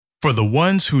For the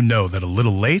ones who know that a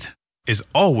little late is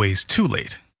always too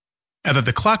late, and that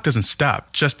the clock doesn't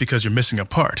stop just because you're missing a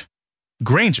part,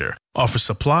 Grainger offers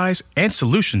supplies and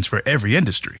solutions for every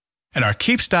industry. And our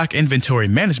KeepStock inventory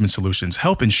management solutions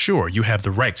help ensure you have the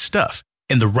right stuff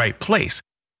in the right place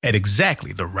at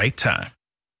exactly the right time.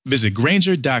 Visit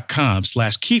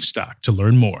Grainger.com/keepstock to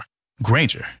learn more.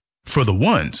 Grainger, for the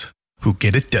ones who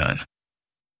get it done.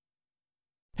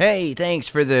 Hey, thanks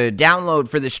for the download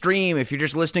for the stream. If you're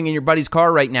just listening in your buddy's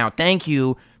car right now, thank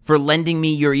you for lending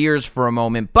me your ears for a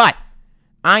moment. But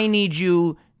I need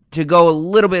you to go a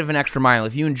little bit of an extra mile.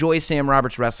 If you enjoy Sam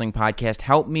Roberts Wrestling Podcast,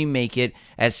 help me make it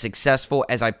as successful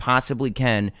as I possibly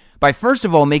can by, first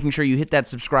of all, making sure you hit that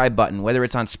subscribe button, whether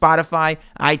it's on Spotify,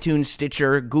 iTunes,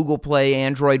 Stitcher, Google Play,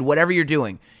 Android, whatever you're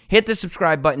doing. Hit the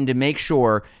subscribe button to make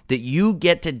sure that you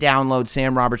get to download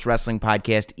Sam Roberts Wrestling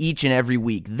Podcast each and every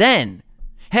week. Then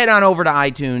head on over to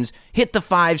iTunes, hit the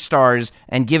 5 stars,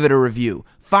 and give it a review.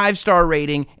 5-star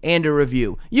rating and a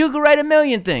review. You can write a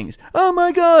million things. Oh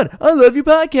my God, I love your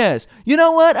podcast. You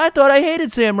know what? I thought I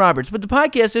hated Sam Roberts, but the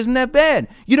podcast isn't that bad.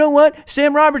 You know what?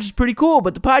 Sam Roberts is pretty cool,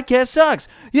 but the podcast sucks.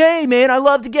 Yay, man, I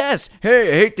love the guests.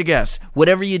 Hey, I hate the guests.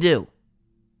 Whatever you do,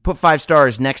 put 5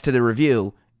 stars next to the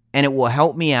review, and it will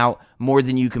help me out more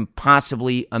than you can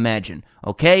possibly imagine.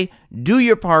 Okay? Do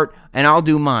your part, and I'll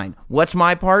do mine. What's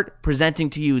my part? Presenting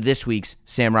to you this week's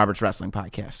Sam Roberts Wrestling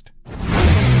Podcast.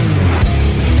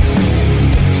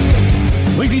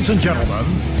 Ladies and gentlemen,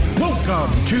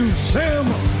 welcome to Sam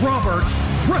Roberts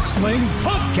Wrestling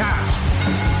Podcast.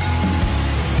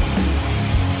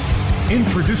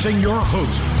 Introducing your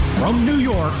host from New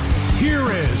York,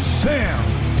 here is Sam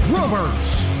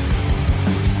Roberts.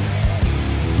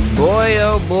 Boy,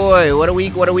 oh boy, what a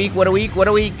week, what a week, what a week, what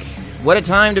a week. What a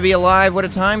time to be alive, what a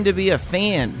time to be a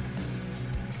fan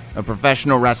of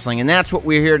professional wrestling. And that's what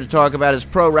we're here to talk about is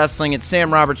pro wrestling. It's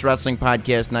Sam Roberts Wrestling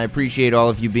Podcast, and I appreciate all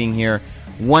of you being here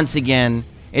once again.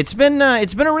 It's been a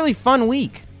really fun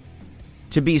week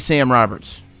to be Sam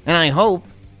Roberts. And I hope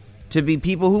to be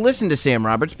people who listen to Sam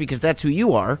Roberts, because that's who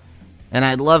you are. And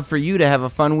I'd love for you to have a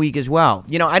fun week as well.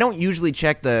 You know, I don't usually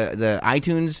check the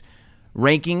iTunes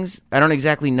rankings. I don't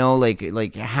exactly know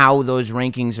like how those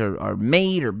rankings are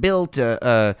made or built.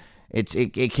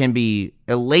 It can be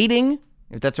elating,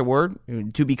 if that's a word.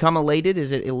 To become elated,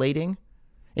 is it elating?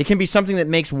 It can be something that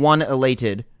makes one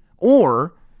elated,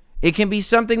 or it can be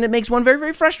something that makes one very,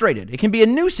 very frustrated. It can be a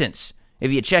nuisance.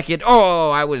 If you check it,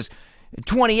 I was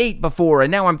 28 before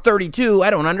and now I'm 32.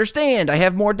 I don't understand. I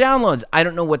have more downloads. I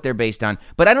don't know what they're based on,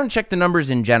 but I don't check the numbers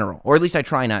in general, or at least I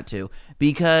try not to,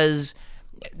 because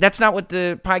that's not what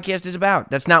the podcast is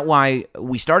about. That's not why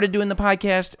we started doing the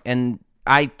podcast. And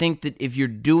I think that if you're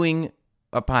doing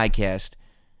a podcast,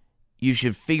 you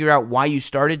should figure out why you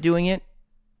started doing it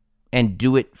and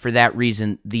do it for that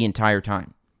reason the entire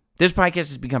time. This podcast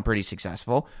has become pretty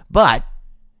successful, but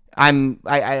I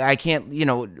can't,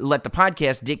 let the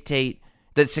podcast dictate,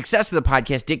 the success of the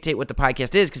podcast dictate what the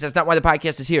podcast is, because that's not why the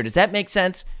podcast is here. Does that make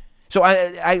sense? So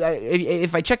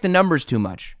if I check the numbers too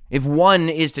much, if one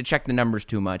is to check the numbers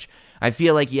too much, I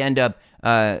feel like you end up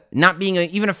not being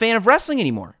even a fan of wrestling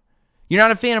anymore. You're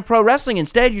not a fan of pro wrestling.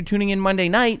 Instead, you're tuning in Monday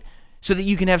night so that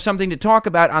you can have something to talk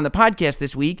about on the podcast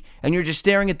this week, and you're just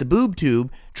staring at the boob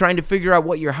tube trying to figure out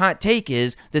what your hot take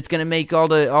is that's going to make all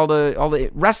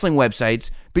the wrestling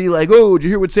websites be like, oh, did you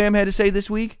hear what Sam had to say this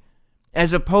week?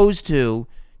 As opposed to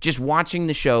just watching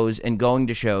the shows and going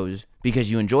to shows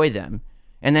because you enjoy them,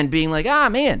 and then being like,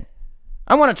 man,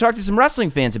 I want to talk to some wrestling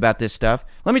fans about this stuff.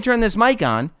 Let me turn this mic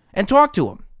on and talk to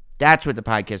them. That's what the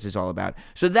podcast is all about.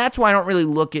 So that's why I don't really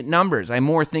look at numbers. I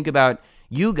more think about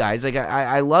you guys. Like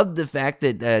I love the fact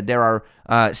that there are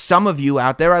some of you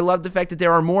out there. I love the fact that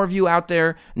there are more of you out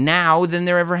there now than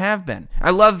there ever have been. I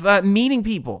love meeting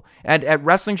people at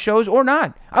wrestling shows or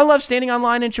not. I love standing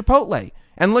online in Chipotle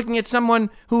and looking at someone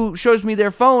who shows me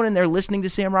their phone and they're listening to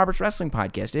Sam Roberts Wrestling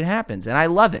Podcast. It happens, and I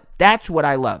love it. That's what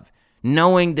I love,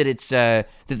 knowing that it's that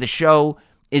the show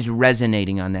is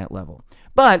resonating on that level.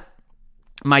 But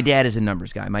my dad is a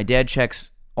numbers guy. My dad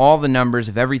checks all the numbers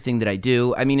of everything that I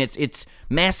do. I mean, it's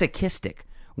masochistic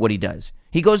what he does.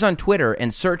 He goes on Twitter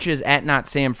and searches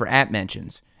 @NotSam for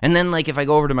 @mentions. And then, like, if I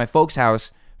go over to my folks'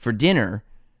 house for dinner,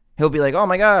 he'll be like, oh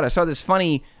my God, I saw this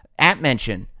funny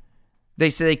 @mention. They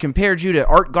say they compared you to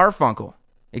Art Garfunkel,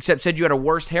 except said you had a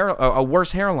worse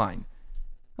hairline.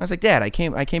 I was like, Dad, I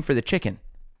came for the chicken.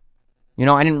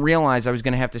 I didn't realize I was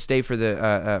going to have to stay for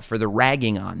the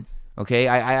ragging on. Okay,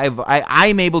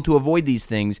 I'm able to avoid these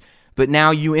things, but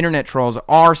now you internet trolls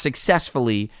are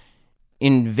successfully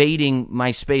invading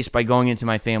my space by going into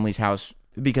my family's house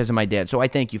because of my dad. So I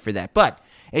thank you for that. But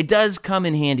it does come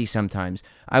in handy sometimes.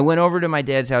 I went over to my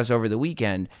dad's house over the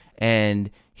weekend, and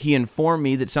he informed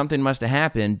me that something must have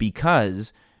happened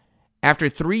because after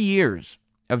 3 years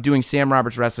of doing Sam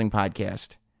Roberts Wrestling Podcast,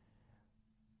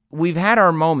 we've had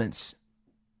our moments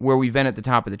where we've been at the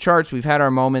top of the charts. We've had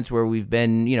our moments where we've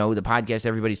been, the podcast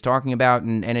everybody's talking about,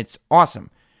 and it's awesome.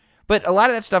 But a lot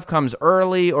of that stuff comes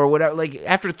early or whatever. Like,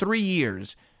 after 3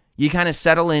 years, you kind of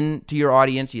settle into your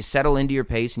audience, you settle into your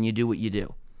pace, and you do what you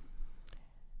do.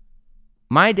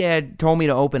 My dad told me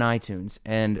to open iTunes,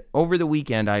 and over the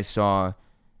weekend I saw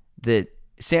that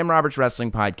Sam Roberts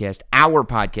Wrestling Podcast, our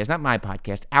podcast, not my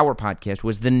podcast, our podcast,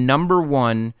 was the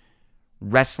 #1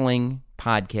 wrestling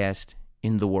podcast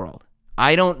in the world.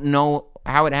 I don't know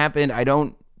how it happened. I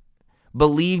don't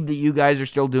believe that you guys are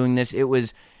still doing this. It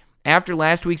was after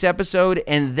last week's episode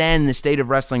and then the State of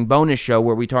Wrestling bonus show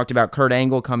where we talked about Kurt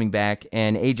Angle coming back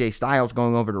and AJ Styles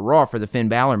going over to Raw for the Finn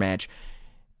Balor match.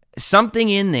 Something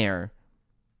in there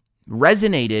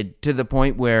resonated to the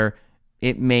point where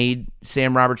it made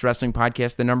Sam Roberts Wrestling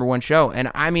Podcast the #1 show. And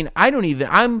I mean,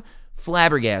 I'm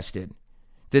flabbergasted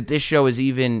that this show is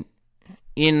even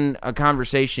in a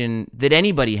conversation that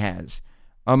anybody has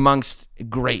amongst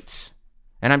greats.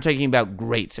 And I'm talking about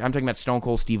greats. I'm talking about Stone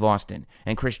Cold Steve Austin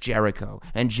and Chris Jericho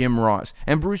and Jim Ross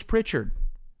and Bruce Pritchard.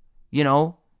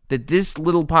 That this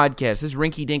little podcast, this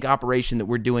rinky-dink operation that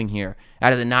we're doing here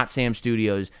out of the Not Sam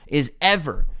Studios is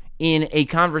ever in a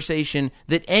conversation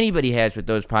that anybody has with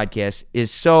those podcasts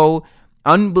is so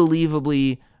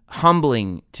unbelievably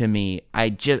humbling to me.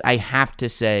 I have to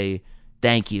say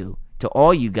thank you to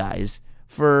all you guys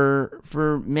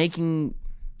for making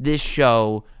this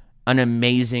show an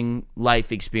amazing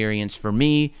life experience for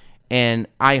me, and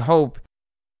I hope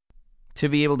to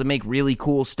be able to make really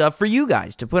cool stuff for you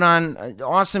guys, to put on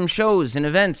awesome shows and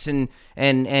events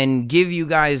and give you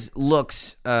guys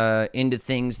looks into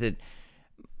things that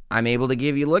I'm able to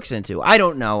give you looks into. I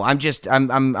don't know.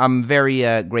 I'm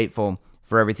very grateful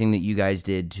for everything that you guys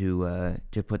did to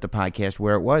put the podcast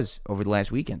where it was over the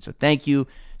last weekend. So thank you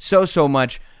so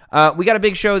much. We got a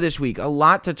big show this week. A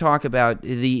lot to talk about.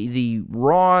 The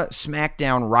Raw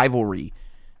SmackDown rivalry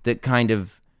that kind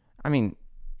of,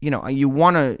 you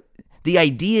want to. The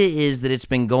idea is that it's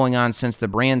been going on since the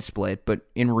brand split, but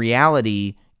in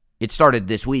reality, it started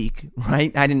this week,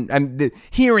 right?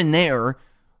 Here and there.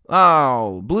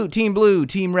 Oh, team blue,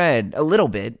 team red, a little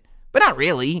bit, but not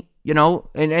really,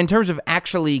 in terms of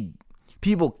actually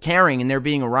people caring and there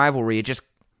being a rivalry, it just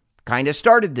kind of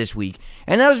started this week.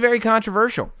 And that was very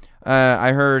controversial.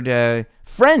 I heard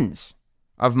friends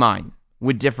of mine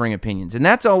with differing opinions, and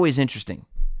that's always interesting.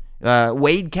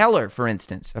 Wade Keller, for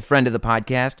instance, a friend of the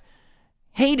podcast,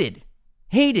 hated,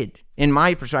 in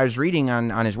my perspective, I was reading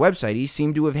on his website, he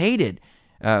seemed to have hated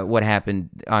what happened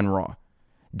on Raw.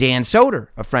 Dan Soder,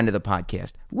 a friend of the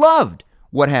podcast, loved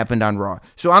what happened on Raw.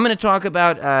 So I'm going to talk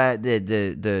about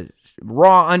the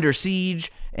Raw Under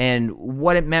Siege and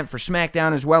what it meant for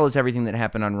SmackDown, as well as everything that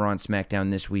happened on Raw and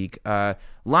SmackDown this week.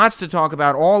 Lots to talk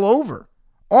about all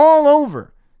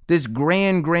over this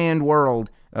grand world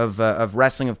of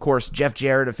wrestling. Of course, Jeff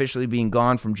Jarrett officially being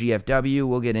gone from GFW.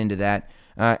 We'll get into that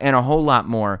and a whole lot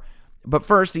more. But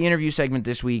first, the interview segment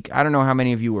this week. I don't know how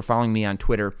many of you were following me on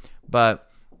Twitter, but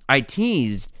I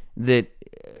teased that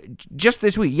just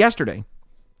this week, yesterday,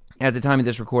 at the time of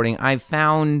this recording, I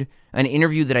found an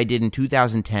interview that I did in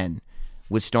 2010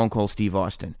 with Stone Cold Steve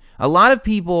Austin. A lot of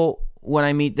people, when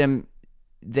I meet them,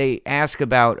 they ask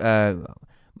about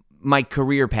my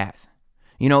career path,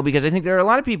 because I think there are a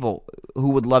lot of people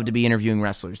who would love to be interviewing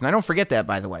wrestlers. And I don't forget that,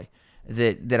 by the way,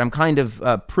 that I'm kind of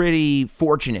pretty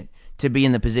fortunate to be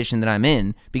in the position that I'm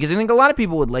in, because I think a lot of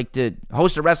people would like to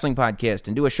host a wrestling podcast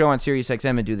and do a show on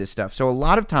SiriusXM and do this stuff. So a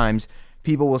lot of times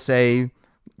people will say,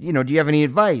 do you have any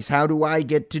advice? How do I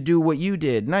get to do what you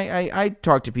did? And I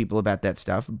talk to people about that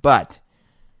stuff. But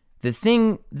the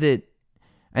thing that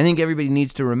I think everybody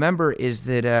needs to remember is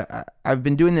that I've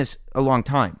been doing this a long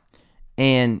time.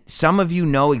 And some of you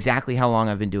know exactly how long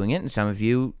I've been doing it, and some of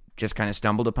you just kind of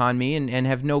stumbled upon me and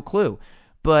have no clue.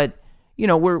 But,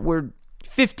 we're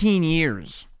 15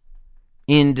 years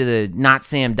into the Not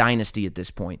Sam dynasty at this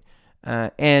point.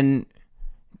 And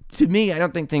to me, I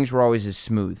don't think things were always as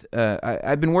smooth.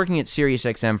 I've been working at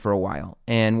SiriusXM for a while,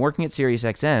 and working at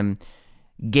SiriusXM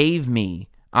gave me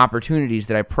opportunities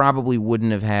that I probably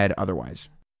wouldn't have had otherwise.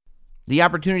 The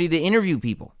opportunity to interview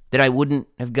people that I wouldn't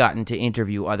have gotten to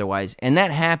interview otherwise. And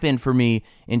that happened for me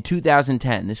in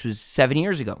 2010. This was 7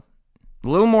 years ago. A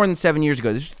little more than 7 years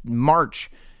ago. This was March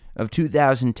of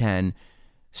 2010.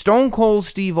 Stone Cold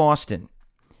Steve Austin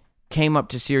came up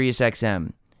to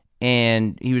SiriusXM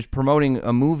and he was promoting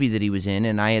a movie that he was in,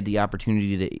 and I had the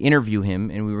opportunity to interview him,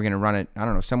 and we were going to run it, I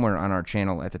don't know, somewhere on our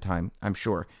channel at the time, I'm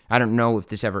sure. I don't know if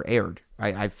this ever aired.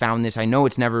 I found this. I know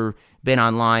it's never been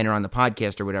online or on the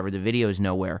podcast or whatever. The video is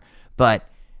nowhere. But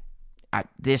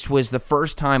this was the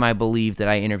first time, I believe, that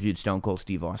I interviewed Stone Cold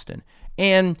Steve Austin.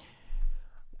 And,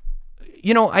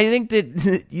 you know, I think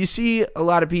that you see a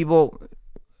lot of people...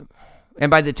 And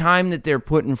by the time that they're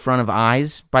put in front of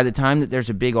eyes, by the time that there's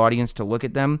a big audience to look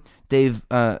at them, they've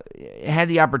had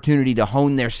the opportunity to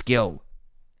hone their skill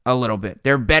a little bit.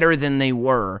 They're better than they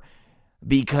were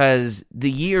because the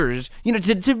years, you know,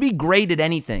 to be great at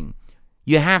anything,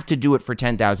 you have to do it for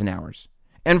 10,000 hours.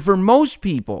 And for most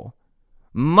people,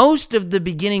 most of the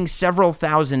beginning several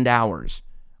thousand hours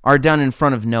are done in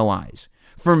front of no eyes.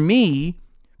 For me,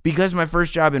 because my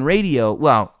first job in radio,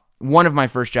 well, one of my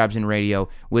first jobs in radio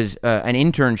was an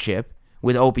internship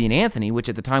with Opie and Anthony, which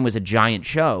at the time was a giant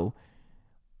show.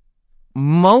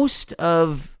 Most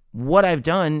of what I've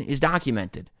done is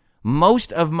documented.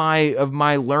 Most of my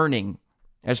learning,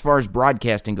 as far as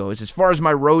broadcasting goes, as far as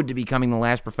my road to becoming the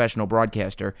last professional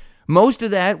broadcaster, most of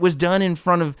that was done in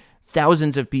front of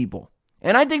thousands of people.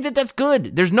 And I think that that's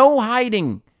good. There's no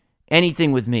hiding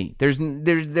anything with me. There's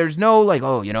no like,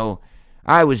 oh, you know,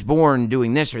 I was born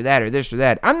doing this or that or this or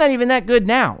that. I'm not even that good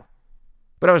now.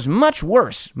 But I was much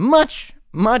worse, much,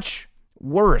 much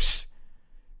worse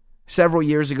several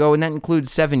years ago, and that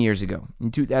includes 7 years ago,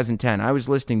 in 2010. I was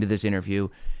listening to this interview,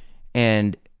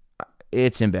 and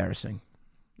it's embarrassing.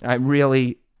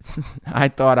 I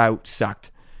thought I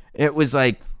sucked. It was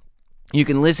like, you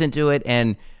can listen to it,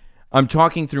 and I'm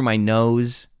talking through my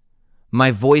nose.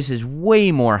 My voice is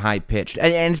way more high-pitched,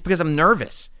 and it's because I'm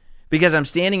nervous. Because I'm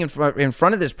standing in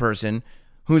front of this person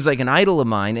who's like an idol of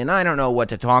mine, and I don't know what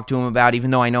to talk to him about,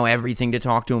 even though I know everything to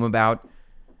talk to him about.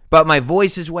 But my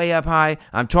voice is way up high.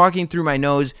 I'm talking through my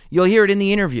nose. You'll hear it in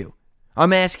the interview.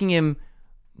 I'm asking him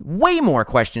way more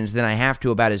questions than I have to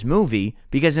about his movie,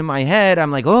 because in my head,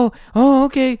 I'm like, oh,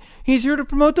 okay, he's here to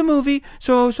promote the movie,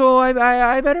 so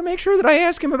I better make sure that I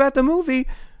ask him about the movie.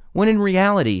 When in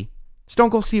reality,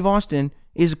 Stone Cold Steve Austin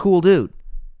is a cool dude.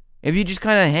 If you just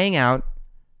kind of hang out,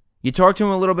 you talk to him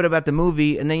a little bit about the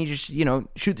movie, and then you just, you know,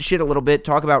 shoot the shit a little bit,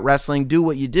 talk about wrestling, do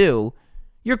what you do,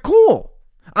 you're cool.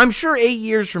 I'm sure 8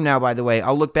 years from now, by the way,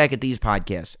 I'll look back at these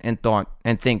podcasts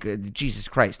and think, Jesus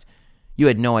Christ, you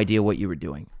had no idea what you were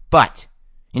doing. But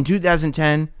in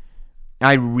 2010,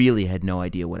 I really had no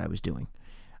idea what I was doing.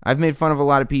 I've made fun of a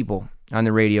lot of people on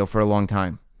the radio for a long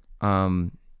time.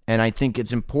 And I think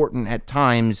it's important at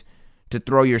times to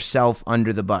throw yourself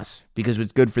under the bus, because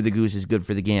what's good for the goose is good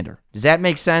for the gander. Does that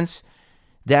make sense?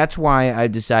 That's why I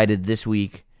decided this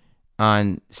week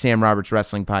on Sam Roberts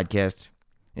Wrestling Podcast,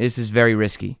 this is very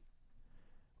risky.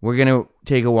 We're going to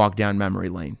take a walk down memory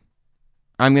lane.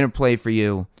 I'm going to play for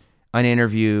you an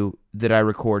interview that I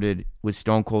recorded with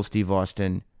Stone Cold Steve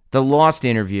Austin, the Lost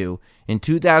interview in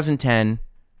 2010.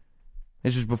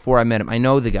 This was before I met him. I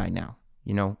know the guy now.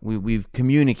 You know, we've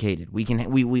communicated. We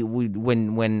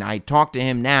when I talk to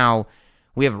him now,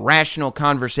 we have rational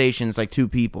conversations like two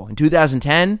people. In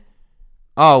 2010,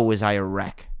 oh, was I a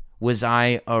wreck? Was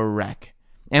I a wreck?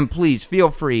 And please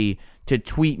feel free to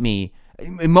tweet me.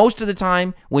 Most of the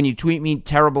time, when you tweet me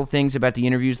terrible things about the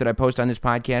interviews that I post on this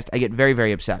podcast, I get very,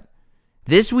 very upset.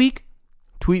 This week,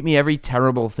 tweet me every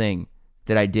terrible thing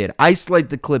that I did.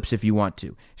 Isolate the clips if you want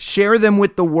to. Share them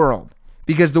with the world,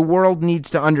 because the world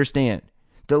needs to understand.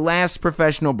 The last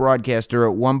professional broadcaster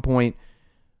at one point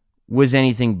was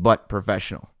anything but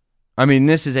professional. I mean,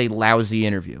 this is a lousy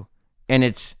interview. And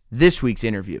it's this week's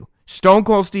interview. Stone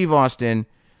Cold Steve Austin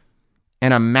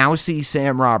and a mousy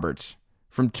Sam Roberts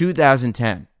from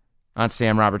 2010 on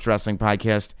Sam Roberts Wrestling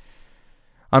Podcast.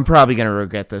 I'm probably going to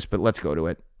regret this, but let's go to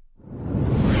it.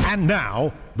 And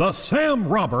now, the Sam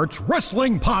Roberts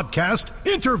Wrestling Podcast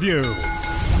interview.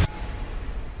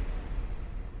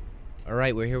 All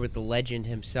right, we're here with the legend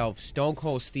himself, Stone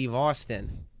Cold Steve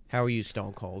Austin. How are you,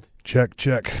 Stone Cold? Check.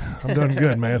 I'm doing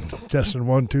good, man. Testing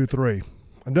 1, 2, 3.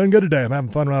 I'm doing good today. I'm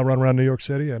having fun running around New York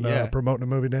City and promoting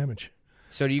the movie Damage.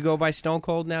 So do you go by Stone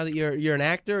Cold now that you're an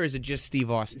actor, or is it just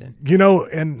Steve Austin? You know,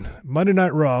 in Monday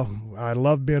Night Raw, I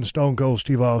love being Stone Cold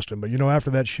Steve Austin, but you know, after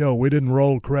that show, we didn't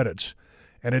roll credits,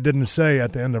 and it didn't say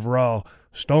at the end of Raw,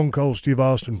 Stone Cold Steve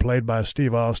Austin played by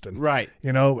Steve Austin. Right.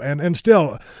 You know, and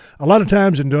still, a lot of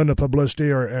times in doing the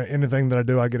publicity or anything that I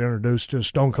do, I get introduced to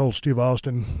Stone Cold Steve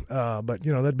Austin. But,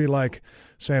 you know, that'd be like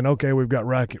saying, okay, we've got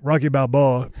Rocky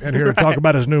Balboa in here to talk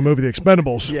about his new movie, The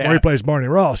Expendables, where he plays Barney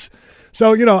Ross.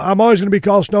 So, you know, I'm always going to be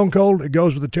called Stone Cold. It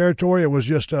goes with the territory. It was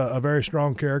just a very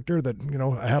strong character that, you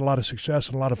know, I had a lot of success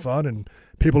and a lot of fun, and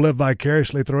people live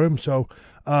vicariously through him. So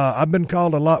I've been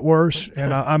called a lot worse,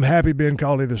 and I'm happy being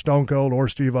called either Stone Cold or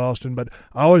Steve Austin, but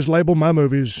I always label my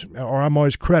movies, or I'm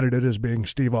always credited as being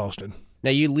Steve Austin. Now,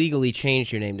 you legally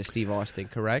changed your name to Steve Austin,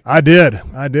 correct? I did,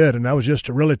 and that was just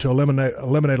to eliminate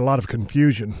a lot of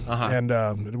confusion. And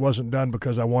it wasn't done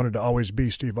because I wanted to always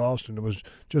be Steve Austin. It was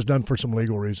just done for some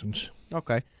legal reasons.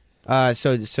 Okay.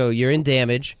 So you're in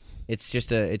Damage. It's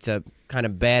a kind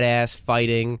of badass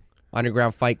fighting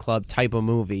underground fight club type of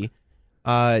movie.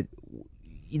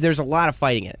 There's a lot of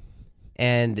fighting in it,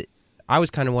 and I was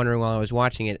kind of wondering while I was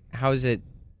watching it, how is it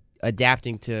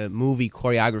adapting to movie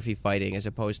choreography fighting as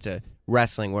opposed to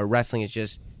wrestling, where wrestling is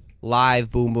just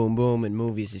live, boom, boom, boom, and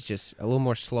movies is just a little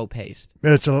more slow paced.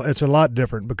 It's a lot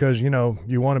different because you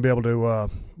want to be able to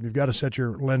you've got to set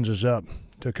your lenses up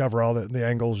to cover all the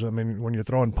angles. I mean, when you're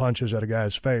throwing punches at a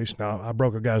guy's face. Now, I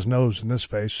broke a guy's nose in this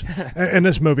face. In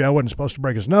this movie, I wasn't supposed to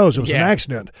break his nose. It was an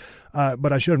accident.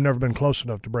 But I should have never been close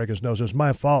enough to break his nose. It was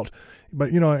my fault.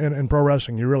 But, in pro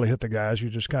wrestling, you really hit the guys.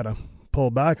 You just kind of pull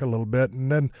back a little bit,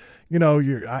 and then in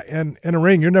a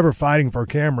ring you're never fighting for a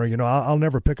camera. I'll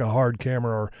never pick a hard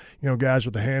camera or guys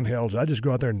with the handhelds. I just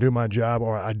go out there and do my job,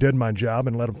 or I did my job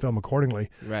and let them film accordingly.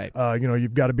 Right.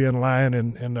 You've got to be in line,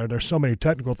 and there's so many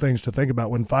technical things to think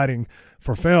about when fighting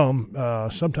for film.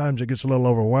 Sometimes it gets a little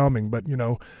overwhelming, but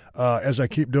as I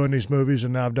keep doing these movies,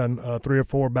 and now I've done 3 or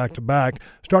 4 back to back,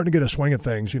 starting to get a swing of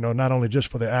things. Not only just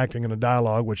for the acting and the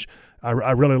dialogue, which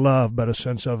I really love, but a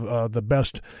sense of the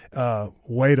best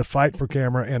way to fight for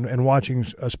camera, and watching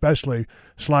especially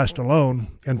Sly Stallone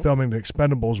and filming The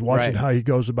Expendables, watching how he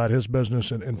goes about his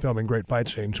business and filming great fight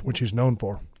scenes, which he's known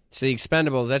for. So The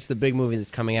Expendables, that's the big movie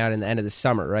that's coming out in the end of the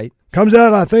summer, right? Comes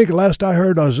out, I think, last I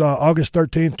heard was August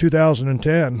 13th,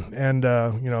 2010, and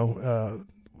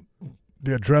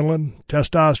the adrenaline,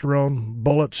 testosterone,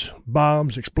 bullets,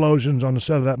 bombs, explosions on the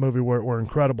set of that movie were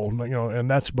incredible. And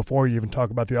that's before you even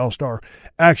talk about the all-star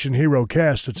action hero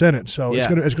cast that's in it. So it's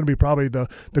gonna be probably the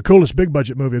coolest big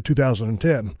budget movie of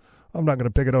 2010. I'm not going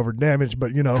to pick it over Damage,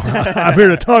 but I'm here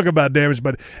to talk about Damage.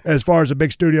 But as far as a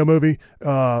big studio movie,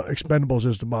 Expendables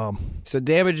is the bomb. So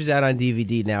Damage is out on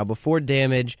DVD now. Before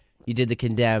Damage, you did The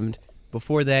Condemned.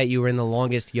 Before that, you were in The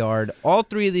Longest Yard. All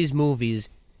 3 of these movies,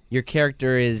 your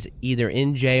character is either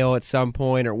in jail at some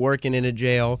point or working in a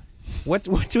jail. What's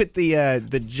with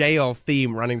the jail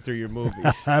theme running through your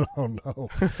movies? I don't know.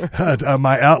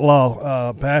 My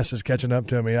outlaw past is catching up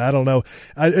to me. I don't know.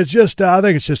 It's just I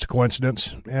think it's just a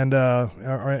coincidence, and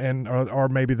or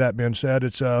maybe that being said,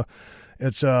 it's a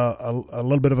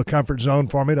little bit of a comfort zone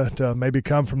for me to maybe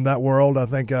come from that world. I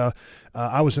think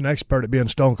I was an expert at being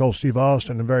Stone Cold Steve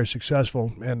Austin and very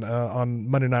successful on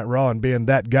Monday Night Raw and being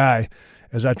that guy.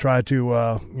 As I try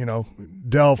to,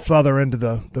 delve further into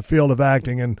the field of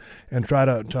acting and try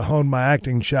to hone my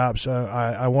acting chops,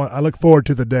 I look forward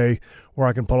to the day where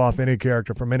I can pull off any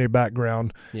character from any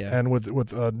background, and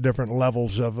with different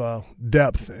levels of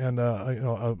depth and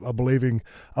a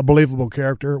believable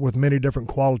character with many different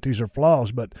qualities or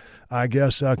flaws. But I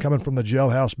guess coming from the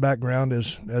jailhouse background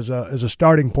is a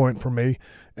starting point for me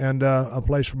and a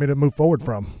place for me to move forward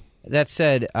from. That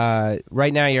said,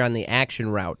 right now you're on the action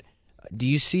route. Do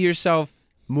you see yourself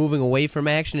moving away from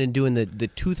action and doing the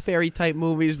Tooth Fairy type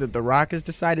movies that The Rock has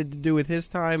decided to do with his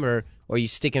time, or are you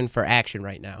sticking for action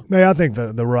right now? Yeah, I think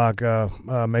the Rock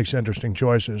makes interesting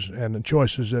choices, and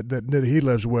choices that he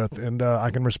lives with, and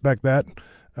I can respect that,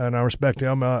 and I respect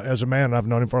him as a man. I've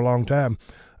known him for a long time.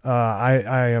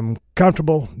 I am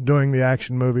comfortable doing the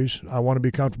action movies. I want to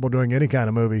be comfortable doing any kind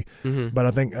of movie, but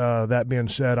I think that being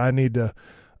said, I need to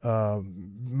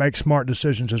make smart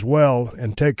decisions as well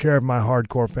and take care of my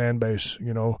hardcore fan base.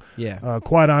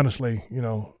 Quite honestly,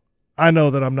 I know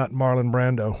that I'm not Marlon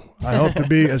Brando. I hope to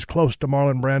be as close to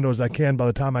Marlon Brando as I can by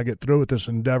the time I get through with this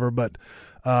endeavor, but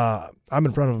I'm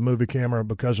in front of a movie camera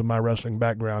because of my wrestling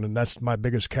background, and that's my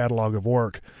biggest catalog of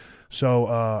work. So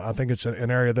I think it's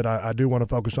an area that I do want to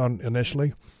focus on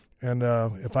initially. And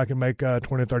if I can make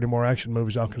 20, 30 more action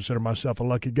movies, I'll consider myself a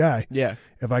lucky guy. Yeah.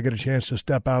 If I get a chance to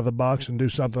step out of the box and do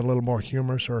something a little more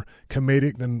humorous or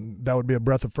comedic, then that would be a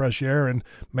breath of fresh air and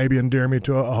maybe endear me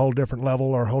to a whole different level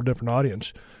or a whole different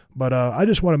audience. But I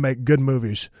just want to make good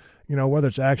movies. Whether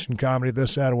it's action, comedy,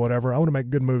 this, that, or whatever, I want to make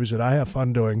good movies that I have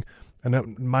fun doing. And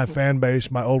that my fan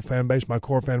base, my old fan base, my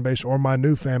core fan base, or my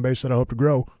new fan base that I hope to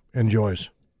grow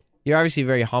enjoys. You're obviously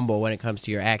very humble when it comes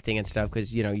to your acting and stuff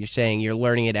because, you're saying you're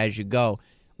learning it as you go.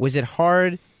 Was it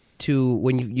hard to,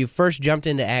 when you first jumped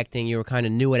into acting, you were kind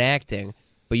of new at acting,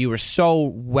 but you were so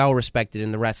well-respected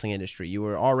in the wrestling industry. You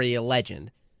were already a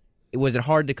legend. Was it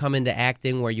hard to come into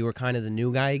acting where you were kind of the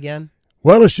new guy again?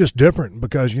 Well, it's just different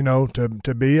because,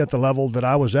 to be at the level that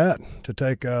I was at, to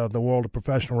take the world of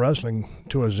professional wrestling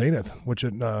to a zenith, which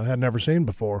it had never seen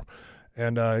before.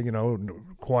 And,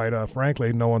 quite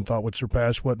frankly, no one thought would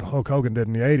surpass what Hulk Hogan did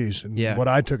in the 80s and what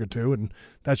I took it to. And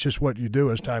that's just what you do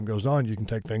as time goes on. You can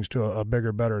take things to a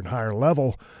bigger, better, and higher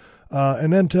level.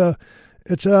 And then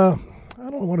it's, I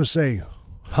don't want to say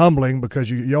humbling because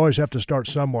you always have to start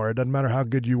somewhere. It doesn't matter how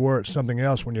good you were at something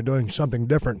else. When you're doing something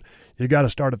different, you got to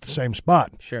start at the same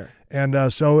spot. Sure.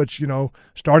 And so it's,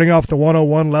 starting off the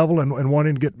 101 level and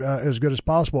wanting to get as good as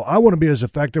possible. I want to be as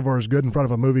effective or as good in front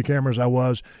of a movie camera as I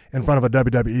was in front of a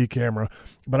WWE camera.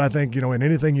 But I think, in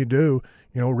anything you do,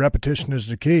 repetition is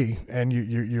the key. And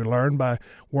you learn by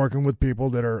working with people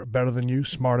that are better than you,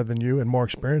 smarter than you, and more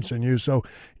experienced than you. So,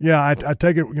 yeah, I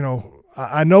take it,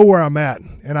 I know where I'm at,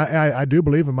 and I do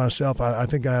believe in myself. I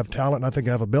think I have talent, and I think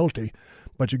I have ability.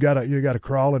 But you gotta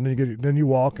crawl, and then you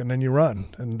walk, and then you run,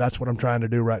 and that's what I'm trying to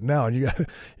do right now. And you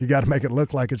got to make it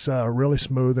look like it's really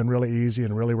smooth and really easy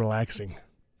and really relaxing.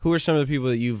 Who are some of the people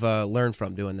that you've learned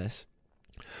from doing this?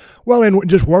 Well, and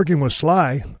just working with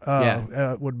Sly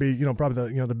would be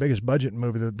probably the biggest budget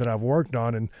movie that I've worked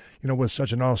on, and with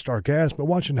such an all-star cast. But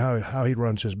watching how he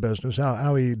runs his business,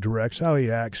 how he directs, how he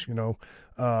acts, what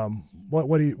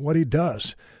he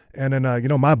does. And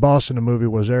then, my boss in the movie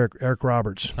was Eric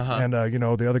Roberts. And,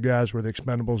 the other guys were the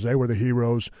Expendables. They were the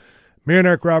heroes. Me and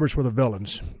Eric Roberts were the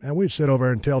villains. And we'd sit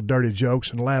over and tell dirty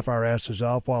jokes and laugh our asses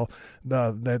off while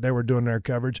they were doing their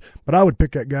coverage. But I would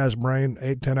pick that guy's brain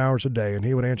 8-10 hours a day, and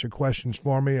he would answer questions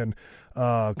for me, and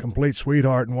complete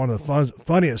sweetheart and one of the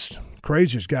funniest,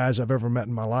 craziest guys I've ever met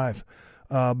in my life.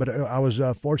 But I was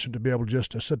fortunate to be able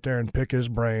just to sit there and pick his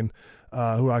brain,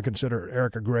 who I consider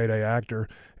Eric a grade A actor,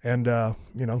 and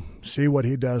see what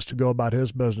he does to go about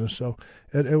his business. So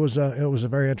it was a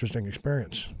very interesting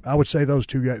experience. I would say those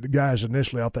two guys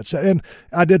initially off that set, and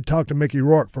I did talk to Mickey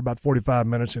Rourke for about 45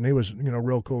 minutes, and he was a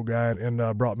real cool guy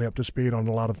and brought me up to speed on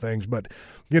a lot of things. But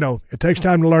it takes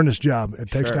time to learn this job. It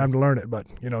takes time to learn it, but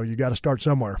you got to start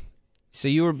somewhere. So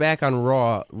you were back on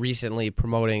Raw recently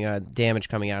promoting Damage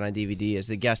coming out on DVD as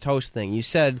the guest host thing. You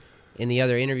said in the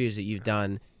other interviews that you've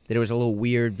done that it was a little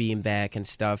weird being back and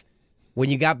stuff. When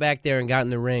you got back there and got in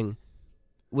the ring,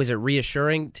 was it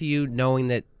reassuring to you knowing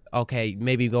that, okay,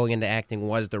 maybe going into acting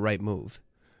was the right move?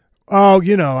 Oh,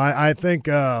 I think,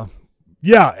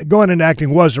 going into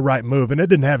acting was the right move, and it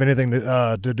didn't have anything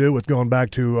to do with going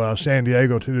back to San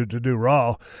Diego to do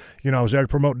Raw. I was there to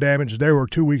promote Damage. They were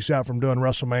 2 weeks out from doing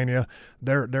WrestleMania.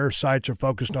 Their sights are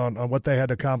focused on what they had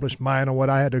to accomplish, mine on what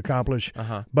I had to accomplish.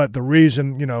 But the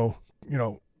reason,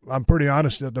 I'm pretty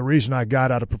honest that the reason I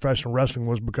got out of professional wrestling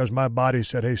was because my body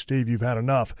said, "Hey, Steve, you've had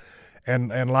enough."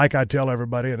 And like I tell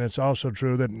everybody, and it's also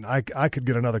true that I could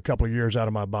get another couple of years out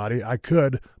of my body. I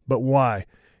could, but why?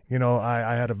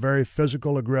 I had a very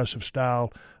physical, aggressive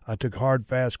style. I took hard,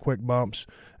 fast, quick bumps.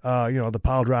 The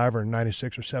pile driver in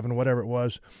 96 or 7, whatever it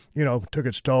was, took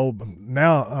its toll.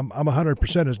 Now I'm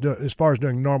 100% as far as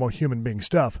doing normal human being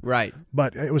stuff. Right.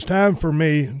 But it was time for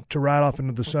me to ride off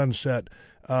into the sunset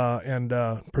and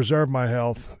preserve my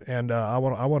health. And I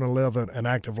want to live an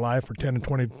active life for 10 to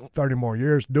 20, 30 more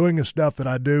years, doing the stuff that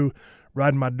I do,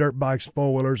 riding my dirt bikes,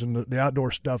 four-wheelers, and the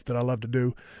outdoor stuff that I love to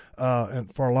do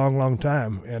and for a long, long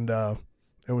time. And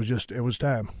it was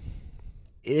time.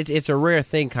 It's a rare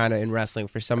thing kind of in wrestling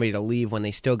for somebody to leave when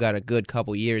they still got a good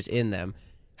couple years in them.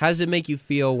 How does it make you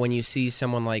feel when you see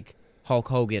someone like Hulk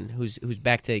Hogan, who's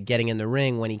back to getting in the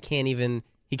ring when he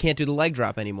can't do the leg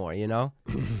drop anymore,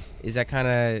 Is that kind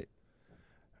of...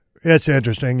 It's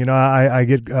interesting. I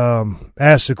get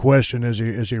asked the question,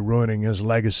 is he ruining his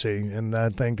legacy? And I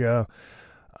think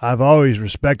I've always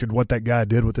respected what that guy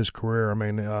did with his career. I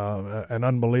mean, an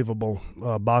unbelievable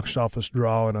box office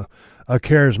draw and a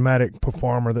charismatic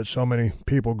performer that so many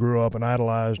people grew up and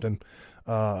idolized, and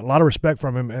a lot of respect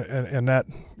from him in that,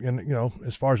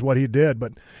 as far as what he did.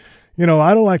 But I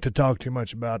don't like to talk too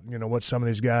much about, what some of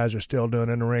these guys are still doing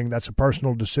in the ring. That's a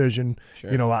personal decision.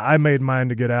 Sure. I made mine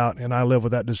to get out, and I live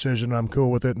with that decision. I'm cool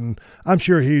with it, and I'm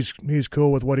sure he's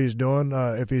cool with what he's doing.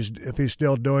 If he's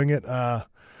still doing it,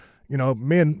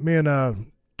 me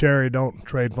and Terry don't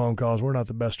trade phone calls. We're not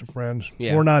the best of friends.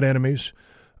 Yeah. We're not enemies.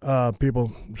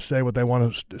 People say what they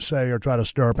want to say or try to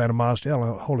stir up animosity. I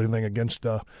don't hold anything against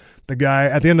the guy.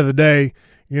 At the end of the day,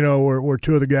 we're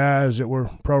two of the guys that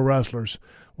were pro wrestlers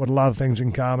with a lot of things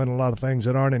in common, a lot of things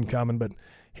that aren't in common. But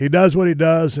he does what he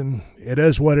does, and it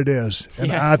is what it is.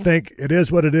 And I think it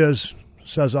is what it is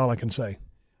says all I can say.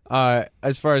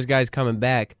 As far as guys coming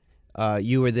back,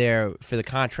 you were there for the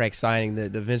contract signing,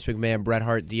 the Vince McMahon Bret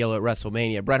Hart deal at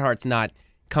WrestleMania. Bret Hart's not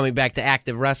coming back to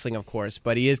active wrestling, of course,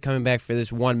 but he is coming back for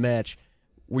this one match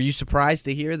Were you surprised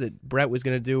to hear that Bret was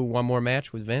going to do one more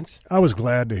match with Vince? I was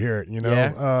glad to hear it.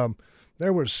 Yeah.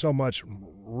 There was so much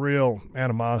real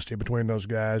animosity between those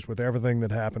guys with everything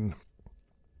that happened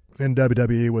in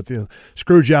WWE with the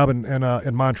screw job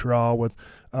in Montreal with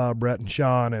Bret and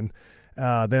Shawn, and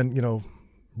then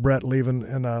Bret leaving,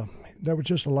 and there was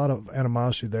just a lot of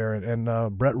animosity there.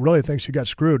 And Bret really thinks he got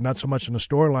screwed, not so much in the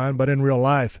storyline, but in real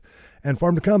life. And for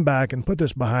him to come back and put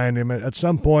this behind him at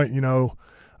some point,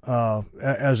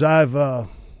 as I've gone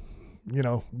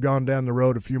down the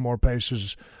road a few more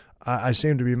paces, I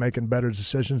seem to be making better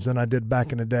decisions than I did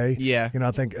back in the day. Yeah.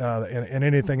 I think in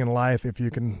anything in life, if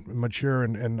you can mature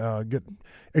and get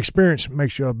experience,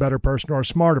 makes you a better person or a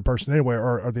smarter person anyway,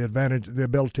 or the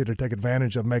ability to take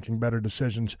advantage of making better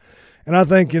decisions. And I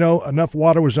think, enough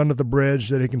water was under the bridge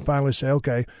that he can finally say,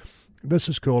 okay, this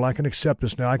is cool. I can accept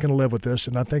this now. I can live with this.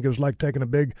 And I think it was like taking a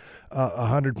big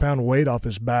 100-pound weight off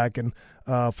his back. And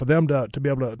for them to be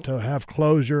able to have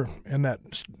closure in that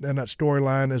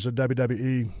storyline as a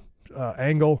WWE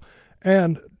angle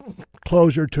and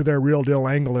closure to their real deal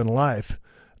angle in life,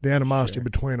 the animosity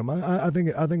between them. I think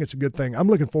it's a good thing. I'm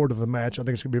looking forward to the match. I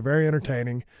think it's going to be very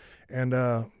entertaining. And,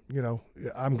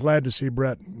 I'm glad to see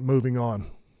Bret moving on.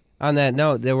 On that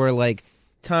note, there were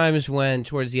times when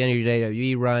towards the end of your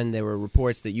WWE run, there were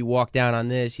reports that you walked down on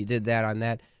this, you did that on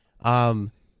that.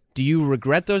 Do you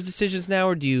regret those decisions now,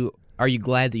 or are you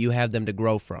glad that you have them to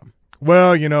grow from?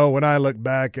 Well, when I look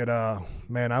back at I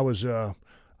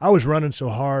was running so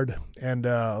hard, and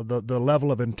the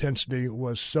level of intensity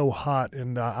was so hot,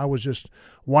 and I was just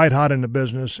white hot in the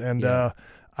business, and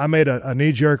I made a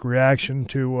knee-jerk reaction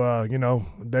to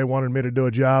they wanted me to do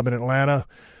a job in Atlanta.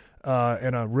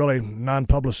 In a really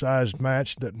non-publicized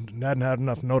match that hadn't had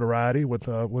enough notoriety with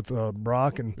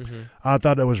Brock, and I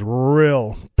thought it was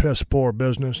real piss-poor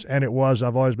business, and it was.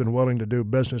 I've always been willing to do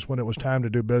business when it was time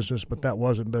to do business, but that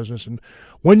wasn't business. And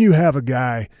when you have a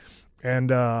guy,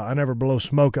 and I never blow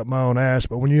smoke up my own ass,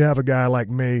 but when you have a guy like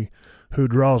me who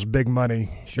draws big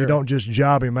money, sure, you don't just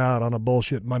job him out on a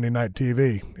bullshit Monday Night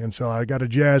TV. And so I got to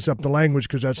jazz up the language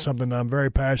because that's something that I'm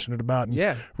very passionate about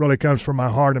and really comes from my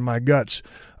heart and my guts.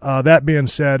 That being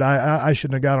said, I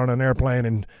shouldn't have got on an airplane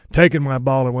and taken my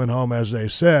ball and went home, as they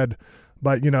said.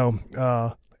 But,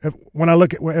 when I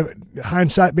look at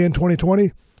hindsight being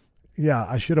 2020, yeah,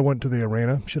 I should have went to the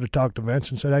arena, should have talked to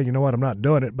Vince and said, hey, you know what, I'm not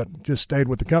doing it, but just stayed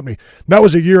with the company. That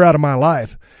was a year out of my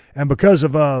life. And because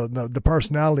of the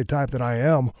personality type that I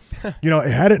am,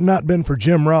 had it not been for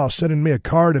Jim Ross sending me a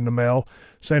card in the mail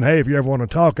saying, hey, if you ever want to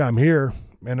talk, I'm here.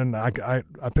 And then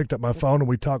I picked up my phone and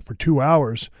we talked for 2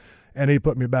 hours. And he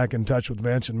put me back in touch with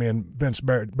Vince, and me and Vince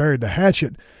buried the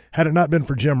hatchet. Had it not been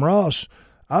for Jim Ross,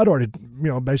 I'd already,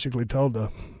 basically told the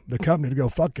company to go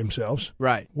fuck themselves.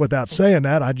 Right. Without saying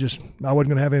that, I wasn't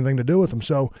going to have anything to do with them.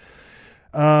 So,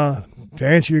 to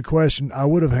answer your question, I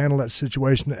would have handled that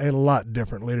situation a lot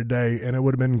differently today, and it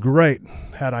would have been great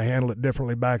had I handled it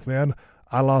differently back then.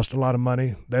 I lost a lot of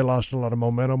money. They lost a lot of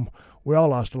momentum. We all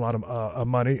lost a lot of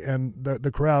money, and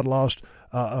the crowd lost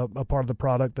a part of the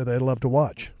product that they love to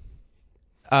watch.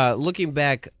 Looking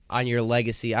back on your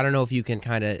legacy, I don't know if you can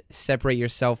kind of separate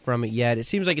yourself from it yet. It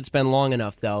seems like it's been long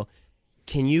enough, though.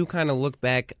 Can you kind of look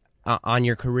back on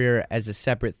your career as a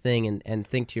separate thing and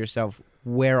think to yourself,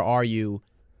 where are you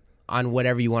on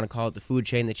whatever you want to call it, the food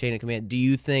chain, the chain of command? Do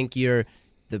you think you're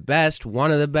the best,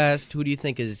 one of the best? What do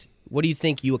you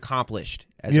think you accomplished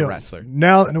as a wrestler?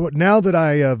 Now that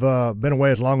I have been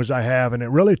away as long as I have, and it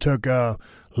really took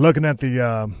looking at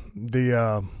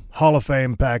the Hall of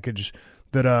Fame package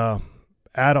that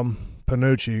Adam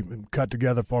Panucci cut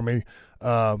together for me,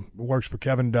 works for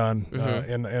Kevin Dunn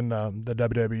in the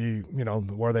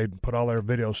WWE, where they put all their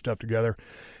video stuff together.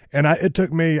 And it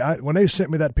took me, when they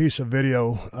sent me that piece of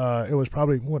video, it was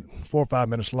probably 4 or 5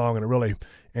 minutes long, and it really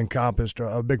encompassed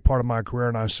a big part of my career,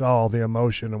 and I saw the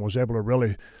emotion and was able to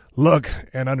really look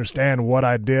and understand what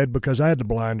I did, because I had the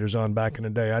blinders on back in the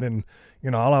day. I didn't,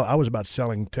 I was about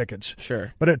selling tickets.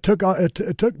 Sure. But it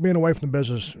took being away from the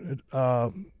business,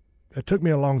 it took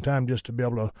me a long time just to be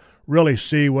able to really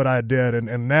see what I did.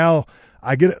 And now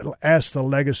I get asked the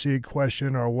legacy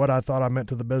question, or what I thought I meant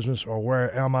to the business, or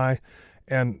where am I?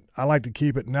 And I like to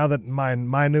keep it, now that my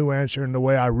new answer and the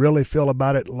way I really feel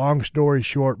about it, long story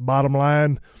short, bottom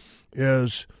line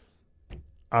is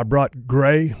I brought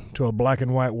gray to a black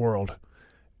and white world.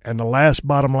 And the last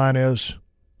bottom line is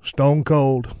Stone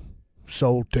Cold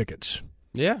sold tickets.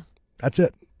 Yeah. That's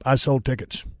it. I sold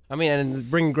tickets. I mean, and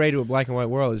bringing gray to a black and white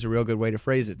world is a real good way to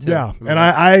phrase it, too. Yeah, and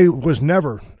I was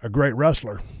never a great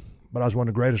wrestler, but I was one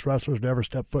of the greatest wrestlers to ever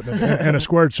step foot in a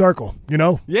squared circle, you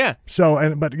know? Yeah. So,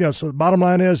 so the bottom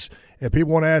line is, if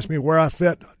people want to ask me where I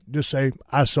fit, just say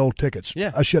I sold tickets.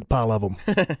 Yeah. A shit pile of them.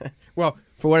 Well,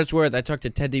 for what it's worth, I talked to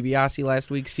Ted DiBiase last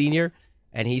week, senior,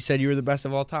 and he said you were the best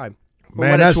of all time.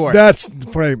 Man, that's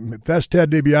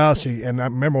Ted DiBiase, and I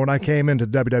remember when I came into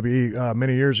WWE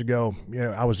many years ago.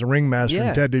 I was the ringmaster,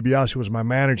 and Ted DiBiase was my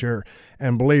manager.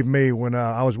 And believe me, when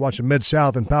I was watching Mid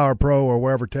South and Power Pro or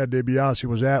wherever Ted DiBiase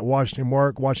was at, watching him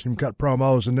work, watching him cut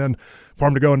promos, and then for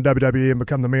him to go in WWE and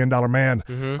become the $1 Million Man,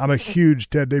 I'm a huge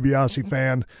Ted DiBiase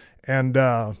fan. And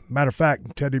matter of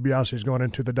fact, Ted DiBiase is going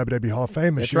into the WWE Hall of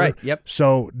Fame this year. That's right. Yep.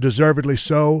 So deservedly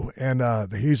so, and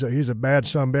he's a bad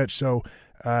sumbitch. So.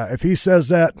 If he says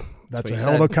that, that's a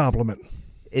hell of a compliment.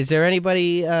 Is there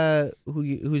anybody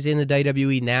who's in the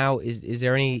WWE now? Is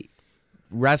there any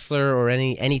wrestler or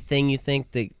anything you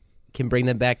think that can bring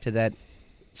them back to that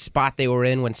spot they were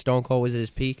in when Stone Cold was at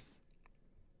his peak?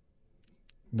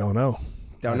 Don't know.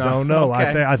 Don't know.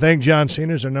 Okay. I think John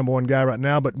Cena's their number one guy right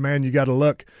now. But man, you got to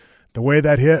look the way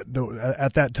that hit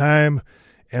at that time.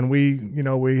 And we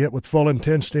hit with full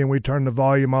intensity, and we turned the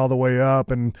volume all the way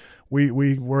up, and we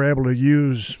were able to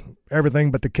use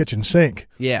everything but the kitchen sink.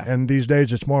 Yeah. And these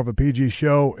days it's more of a PG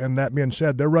show. And that being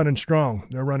said, they're running strong.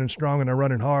 They're running strong, and they're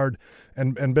running hard,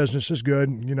 and business is good,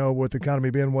 with the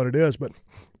economy being what it is. But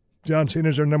John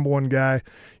Cena's their number one guy.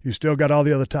 You still got all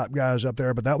the other top guys up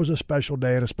there, but that was a special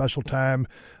day and a special time.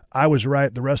 I was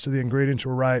right. The rest of the ingredients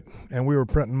were right, and we were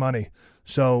printing money.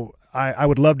 So I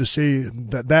would love to see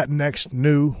that next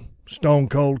new Stone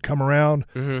Cold come around.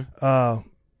 Mm-hmm.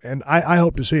 And I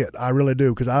hope to see it. I really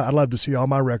do, because I'd love to see all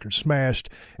my records smashed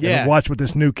and watch what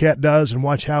this new cat does and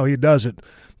watch how he does it.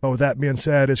 But with that being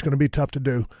said, it's going to be tough to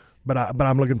do, but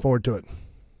I'm looking forward to it.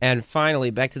 And finally,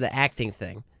 back to the acting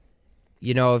thing.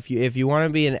 If you want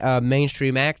to be a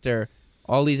mainstream actor,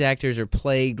 all these actors are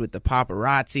plagued with the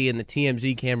paparazzi and the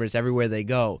TMZ cameras everywhere they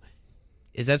go.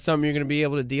 Is that something you're going to be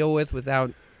able to deal with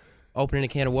without opening a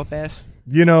can of whoop ass?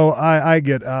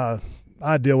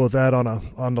 I deal with that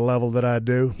on the level that I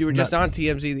do. You were just on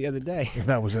TMZ the other day.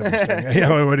 That was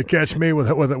interesting. When you catch me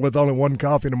with only one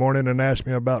coffee in the morning and ask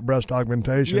me about breast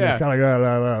augmentation, it's kind of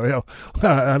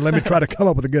like, let me try to come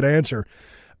up with a good answer.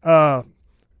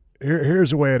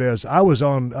 Here's the way it is. I was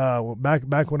on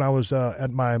back when I was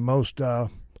at my most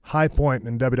high point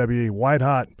in WWE, white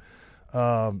hot.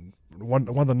 One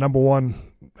of the number one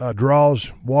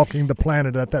draws walking the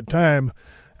planet at that time.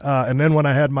 And then when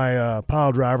I had my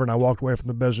pile driver and I walked away from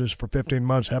the business for 15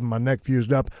 months having my neck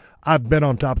fused up, I've been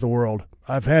on top of the world.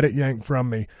 I've had it yanked from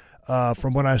me.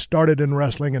 From when I started in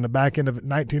wrestling in the back end of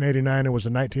 1989, it was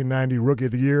the 1990 Rookie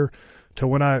of the Year, to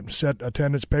when I set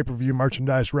attendance, pay-per-view,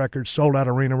 merchandise records, sold out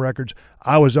arena records,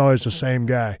 I was always the same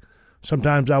guy.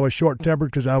 Sometimes I was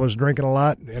short-tempered because I was drinking a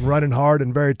lot and running hard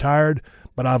and very tired,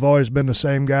 but I've always been the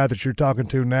same guy that you're talking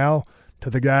to now, to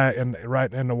the guy in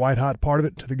the white-hot part of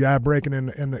it, to the guy breaking in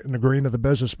the green of the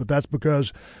business. But that's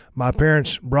because my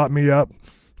parents brought me up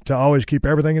to always keep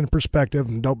everything in perspective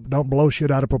and don't blow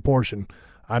shit out of proportion.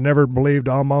 I never believed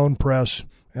all my own press,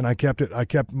 and I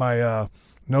kept my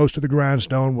nose to the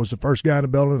grindstone, was the first guy in the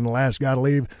building and the last guy to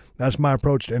leave. That's my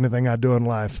approach to anything I do in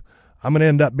life. I'm going to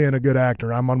end up being a good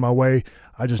actor. I'm on my way.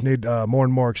 I just need more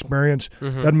and more experience.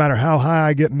 Mm-hmm. Doesn't matter how high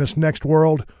I get in this next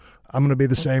world, I'm going to be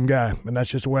the same guy, and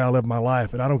that's just the way I live my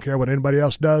life. And I don't care what anybody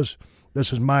else does.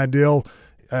 This is my deal.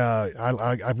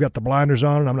 I've got the blinders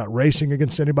on, and I'm not racing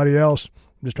against anybody else.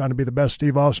 I'm just trying to be the best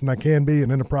Steve Austin I can be,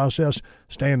 and in the process,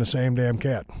 staying the same damn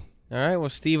cat. All right, well,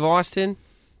 Steve Austin,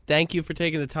 thank you for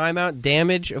taking the time out.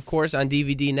 Damage, of course, on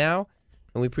DVD now,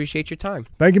 and we appreciate your time.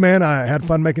 Thank you, man. I had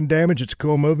fun making Damage. It's a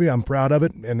cool movie. I'm proud of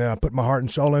it, and I put my heart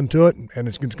and soul into it, and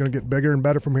it's going to get bigger and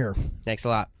better from here. Thanks a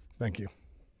lot. Thank you.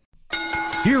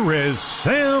 Here is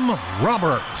Sam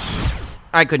Roberts.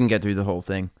 I couldn't get through the whole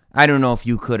thing. I don't know if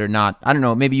you could or not. I don't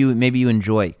know. Maybe you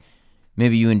enjoy.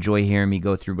 Maybe you enjoy hearing me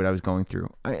go through what I was going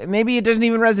through. Maybe it doesn't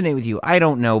even resonate with you. I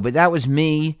don't know. But that was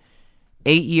me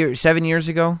 7 years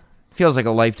ago. Feels like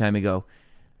a lifetime ago.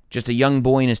 Just a young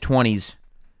boy in his 20s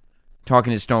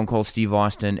talking to Stone Cold Steve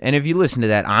Austin. And if you listen to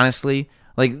that, honestly,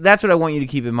 like, that's what I want you to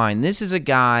keep in mind. This is a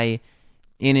guy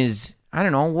in his, I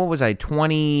don't know, what was I,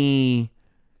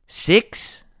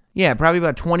 26? Yeah, probably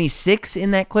about 26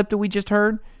 in that clip that we just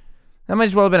heard. That might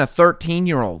as well have been a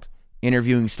 13-year-old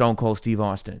interviewing Stone Cold Steve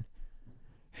Austin.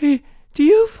 Hey, do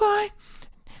you find...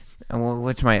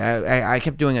 What's my... I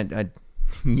kept doing a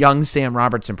young Sam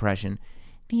Roberts impression.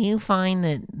 Do you find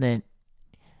that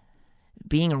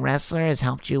being a wrestler has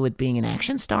helped you with being an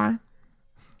action star?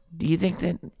 Do you think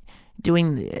that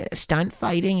doing stunt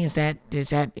fighting, is it,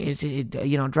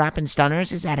 dropping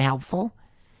stunners, is that helpful?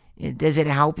 Does it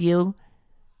help you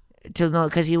to know,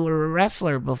 because you were a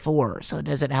wrestler before, so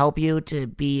does it help you to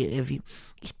be,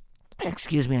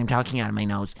 excuse me, I'm talking out of my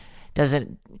nose. Does it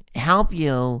help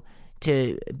you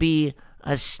to be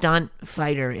a stunt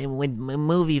fighter in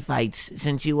movie fights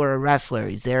since you were a wrestler?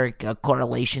 Is there a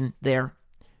correlation there?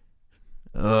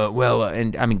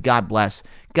 And I mean, God bless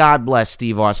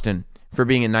Steve Austin for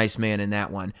being a nice man in that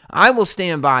one. I will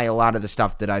stand by a lot of the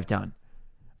stuff that I've done.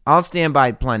 I'll stand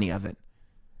by plenty of it.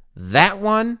 That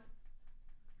one,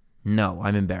 no,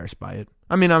 I'm embarrassed by it.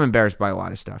 I mean, I'm embarrassed by a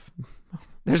lot of stuff.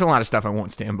 There's a lot of stuff I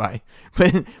won't stand by.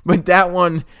 But that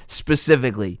one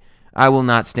specifically, I will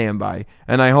not stand by.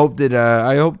 And I hope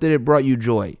that it brought you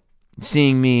joy,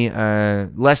 seeing me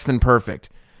less than perfect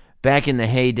back in the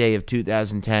heyday of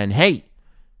 2010. Hey,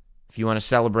 if you want to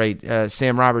celebrate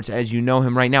Sam Roberts as you know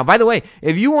him right now. By the way,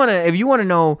 if you want to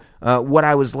know what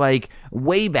I was like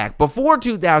way back before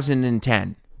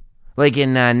 2010, like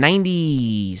in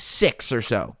 96 or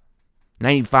so,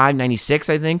 95, 96,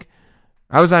 I think,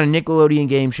 I was on a Nickelodeon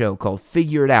game show called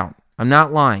Figure It Out. I'm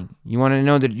not lying. You want to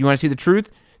know that? You want to see the truth?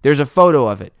 There's a photo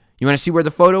of it. You want to see where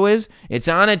the photo is? It's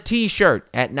on a t-shirt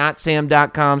at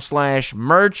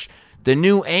notsam.com/merch. The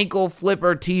new ankle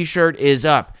flipper t-shirt is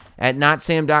up at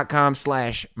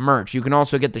notsam.com/merch. You can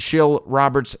also get the Shill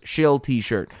Roberts Shill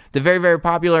t-shirt, the very, very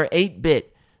popular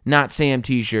 8-bit Not Sam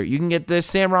t-shirt. You can get the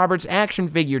Sam Roberts action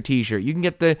figure t-shirt. You can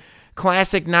get the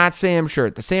classic Not Sam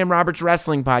shirt, the Sam Roberts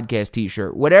Wrestling Podcast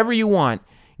t-shirt. Whatever you want,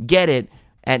 get it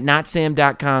at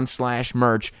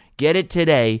notsam.com/merch. Get it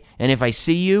today, and if I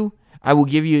see you, I will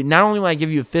give you, not only will I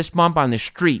give you a fist bump on the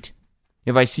street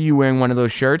if I see you wearing one of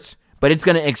those shirts, but it's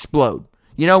going to explode.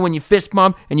 You know, when you fist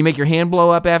bump and you make your hand blow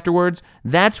up afterwards,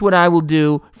 that's what I will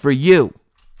do for you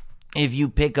if you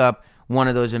pick up one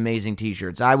of those amazing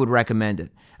t-shirts. I would recommend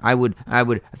it. I would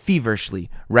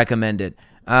feverishly recommend it.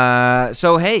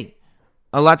 So, hey,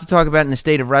 a lot to talk about in the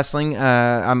state of wrestling.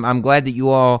 I'm glad that you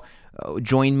all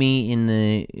joined me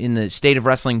in the State of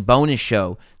Wrestling bonus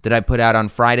show that I put out on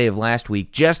Friday of last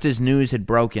week, just as news had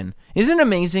broken. Isn't it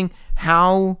amazing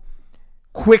how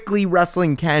quickly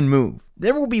wrestling can move?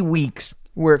 There will be weeks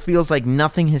where it feels like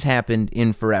nothing has happened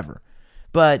in forever.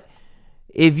 But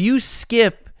if you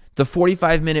skip the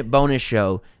 45-minute bonus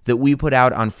show that we put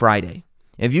out on Friday,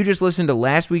 if you just listen to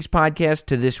last week's podcast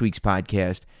to this week's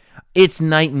podcast, it's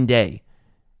night and day.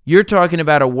 You're talking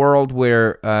about a world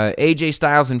where AJ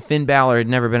Styles and Finn Balor had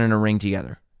never been in a ring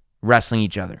together, wrestling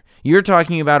each other. You're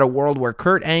talking about a world where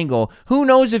Kurt Angle, who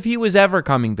knows if he was ever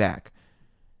coming back.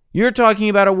 You're talking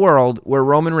about a world where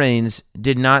Roman Reigns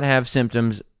did not have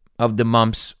symptoms of the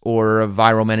mumps or of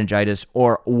viral meningitis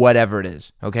or whatever it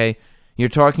is, okay? You're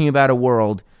talking about a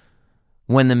world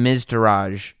when the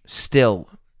Miztourage still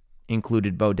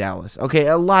included Bo Dallas. Okay,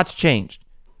 a lot's changed.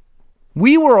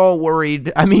 We were all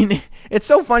worried. I mean, it's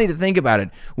so funny to think about it.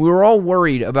 We were all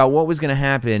worried about what was going to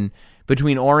happen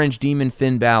between Orange Demon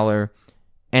Finn Balor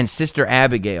and Sister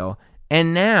Abigail,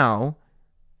 and now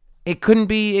it couldn't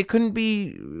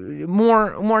be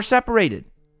more separated.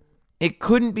 It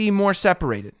couldn't be more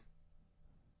separated.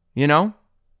 You know?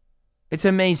 It's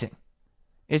amazing.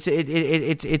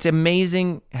 It's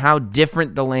amazing how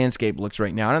different the landscape looks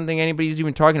right now. I don't think anybody's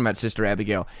even talking about Sister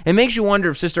Abigail. It makes you wonder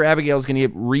if Sister Abigail is going to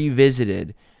get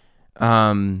revisited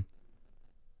when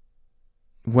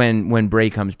Bray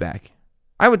comes back.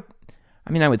 I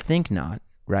would think not,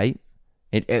 right?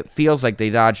 It feels like they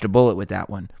dodged a bullet with that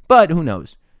one. But who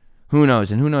knows? Who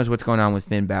knows? And who knows what's going on with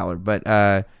Finn Balor. But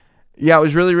yeah, it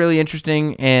was really, really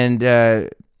interesting. And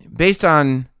based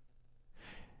on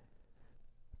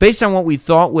what we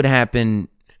thought would happen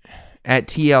at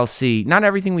TLC, not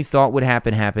everything we thought would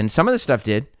happen happened. Some of the stuff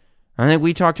did. I think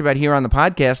we talked about here on the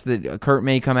podcast that Kurt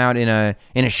may come out in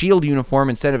a Shield uniform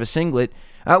instead of a singlet.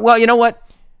 Well, you know what?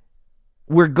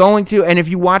 We're going to, and if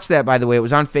you watch that, by the way, it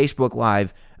was on Facebook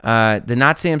Live. The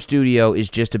Not Sam Studio is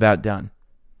just about done.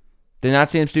 The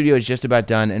Not Sam Studio is just about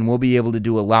done, and we'll be able to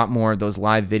do a lot more of those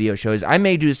live video shows. I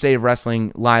may do the State of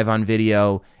Wrestling live on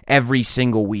video every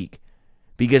single week.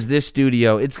 Because this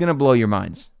studio, it's going to blow your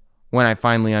minds when I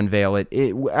finally unveil it.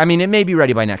 It may be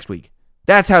ready by next week.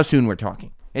 That's how soon we're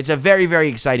talking. It's a very, very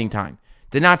exciting time.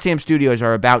 The Not Sam Studios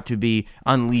are about to be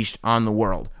unleashed on the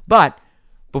world. But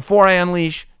before I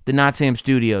unleash the Not Sam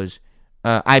Studios,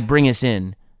 I bring us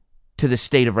in to the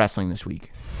State of Wrestling this week.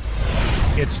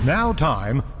 It's now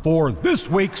time for this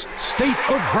week's State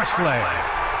of Wrestling.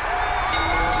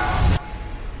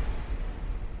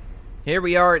 Here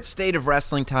we are at State of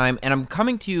Wrestling time, and I'm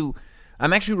coming to you,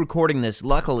 I'm actually recording this,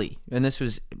 luckily, and this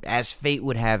was, as fate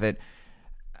would have it,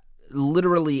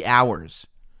 literally hours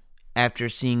after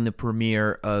seeing the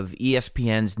premiere of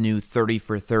ESPN's new 30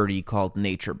 for 30 called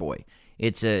Nature Boy.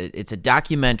 It's a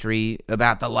documentary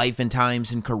about the life and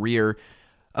times and career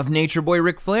of Nature Boy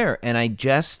Ric Flair, and I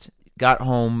just got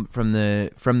home from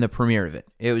the premiere of it.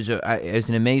 It was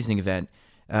an amazing event.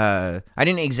 I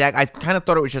kind of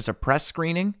thought it was just a press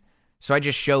screening, so I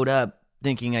just showed up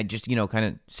thinking I'd just, kind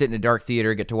of sit in a dark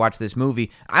theater, get to watch this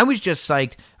movie. I was just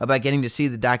psyched about getting to see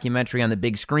the documentary on the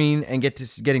big screen and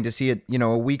getting to see it,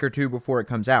 a week or two before it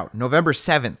comes out. November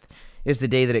 7th is the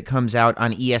day that it comes out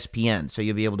on ESPN, so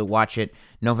you'll be able to watch it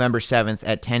November 7th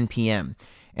at 10 p.m.,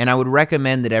 and I would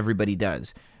recommend that everybody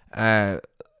does.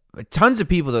 Tons of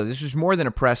people, though. This was more than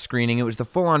a press screening. It was the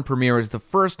full-on premiere. It was the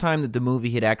first time that the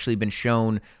movie had actually been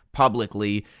shown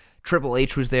publicly. Triple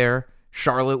H was there.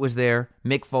 Charlotte was there.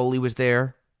 Mick Foley was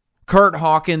there. Kurt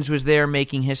Hawkins was there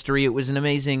making history. It was an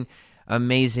amazing,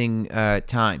 amazing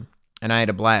time, and I had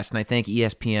a blast, and I thank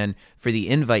ESPN for the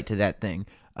invite to that thing.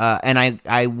 And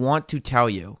I want to tell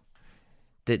you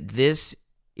that this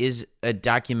is a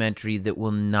documentary that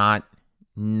will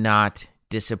not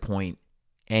disappoint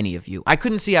any of you. I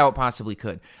couldn't see how it possibly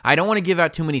could. I don't want to give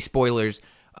out too many spoilers.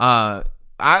 I'm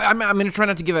going to try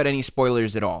not to give out any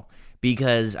spoilers at all,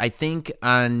 because I think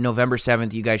on November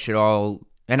 7th, you guys should all,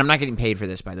 and I'm not getting paid for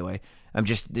this, by the way.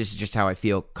 This is just how I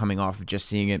feel coming off of just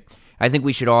seeing it. I think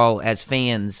we should all, as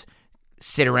fans,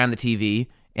 sit around the TV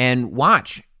and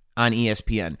watch on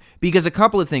ESPN, because a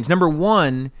couple of things. Number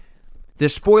one, the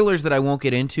spoilers that I won't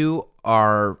get into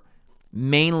are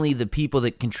mainly the people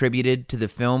that contributed to the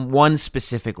film, one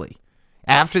specifically.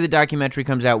 After the documentary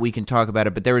comes out, we can talk about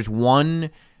it, but there is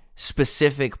one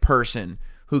specific person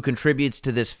who contributes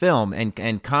to this film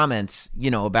and comments,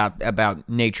 about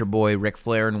Nature Boy Ric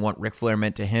Flair and what Ric Flair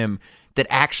meant to him, that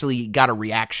actually got a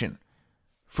reaction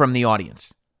from the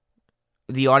audience.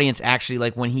 The audience actually,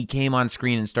 like, when he came on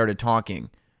screen and started talking,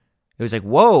 it was like,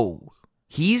 whoa,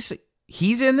 he's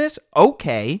in this?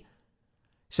 Okay.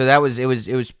 So it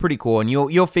was pretty cool, and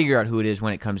you'll figure out who it is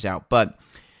when it comes out. But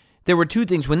there were two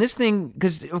things when this thing,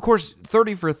 because of course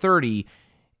 30 for 30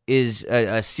 is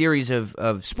a series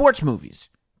of sports movies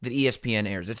that ESPN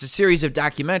airs. It's a series of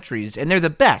documentaries, and they're the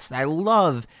best.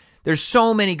 There's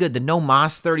so many good. The No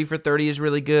Mas 30 for 30 is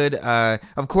really good.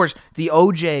 Of course, the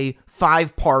OJ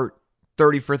 5-part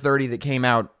 30 for 30 that came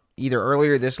out either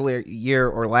earlier this year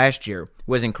or last year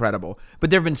was incredible. But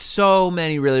there have been so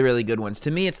many really, really good ones.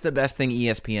 To me, it's the best thing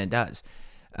ESPN does.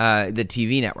 The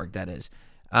TV network, that is.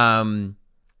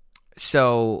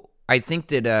 So I think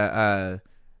that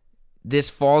this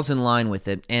falls in line with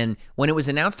it. And when it was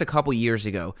announced a couple years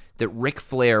ago that Ric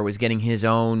Flair was getting his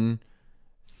own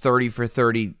 30 for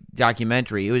 30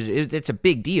 documentary, it's a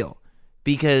big deal.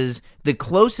 Because the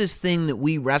closest thing that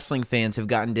we wrestling fans have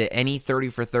gotten to any 30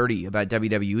 for 30 about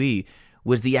WWE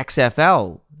was the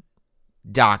XFL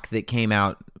doc that came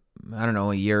out, I don't know,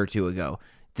 a year or two ago,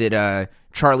 that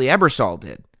Charlie Ebersol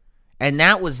did. And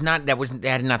that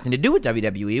had nothing to do with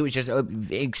WWE. It was just,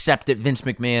 except that Vince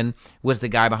McMahon was the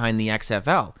guy behind the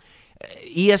XFL.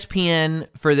 ESPN,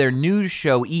 for their news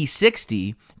show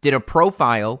E60, did a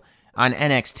profile on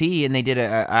NXT, and they did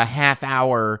a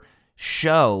half-hour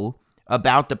show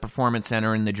about the Performance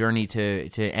Center and the journey to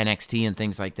NXT and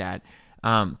things like that.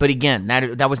 But again,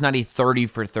 that was not a 30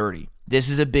 for 30. This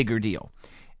is a bigger deal.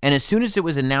 And as soon as it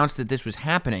was announced that this was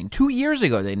happening, 2 years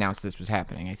ago they announced this was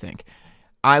happening, I think,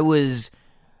 I was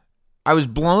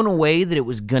blown away that it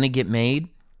was going to get made,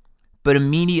 but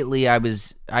immediately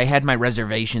I had my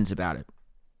reservations about it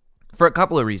for a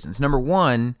couple of reasons. Number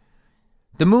one,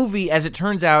 the movie, as it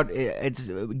turns out, it's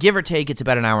give or take, it's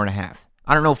about an hour and a half.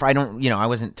 I don't know if I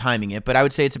wasn't timing it, but I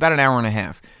would say it's about an hour and a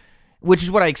half, which is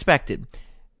what I expected.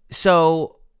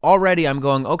 So already I'm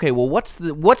going, okay, well, what's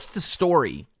the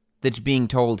story that's being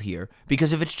told here?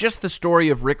 Because if it's just the story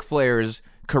of Ric Flair's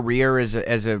career as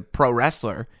a pro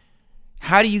wrestler,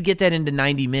 how do you get that into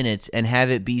 90 minutes and have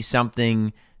it be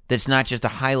something that's not just a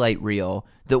highlight reel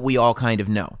that we all kind of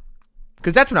know?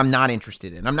 Because that's what I'm not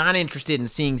interested in. I'm not interested in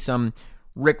seeing some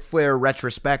Ric Flair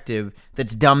retrospective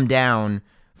that's dumbed down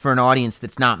for an audience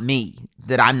that's not me,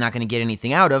 that I'm not going to get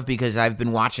anything out of because I've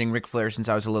been watching Ric Flair since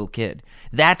I was a little kid.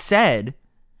 That said,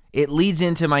 it leads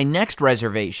into my next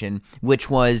reservation, which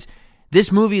was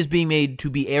this movie is being made to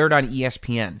be aired on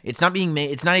ESPN. It's not being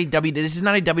made. This is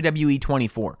not a WWE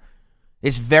 24.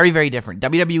 It's very, very different.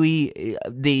 WWE,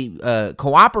 they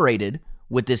cooperated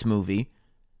with this movie.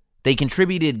 They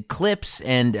contributed clips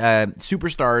and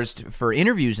superstars for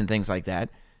interviews and things like that.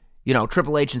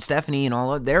 Triple H and Stephanie and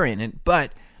all of, they're in it,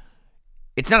 but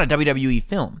it's not a WWE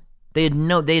film. They had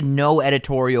no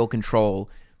editorial control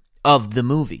of the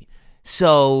movie.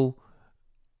 So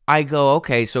I go,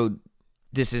 okay, so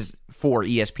this is for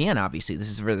ESPN, obviously. This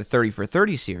is for the 30 for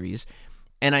 30 series.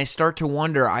 And I start to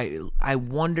wonder, I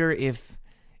wonder if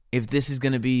this is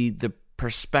going to be the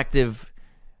perspective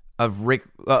of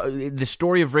the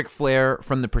story of Ric Flair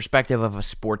from the perspective of a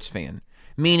sports fan.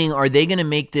 Meaning, are they going to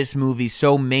make this movie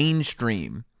so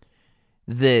mainstream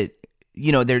that,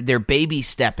 they're baby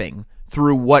stepping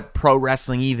through what pro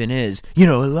wrestling even is? A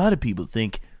lot of people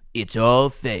think it's all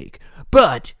fake,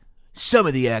 but some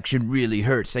of the action really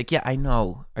hurts. Like, yeah, I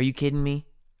know. Are you kidding me?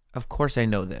 Of course I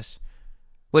know this.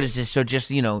 What is this? So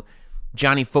just,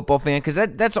 Johnny football fan? Because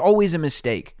that's always a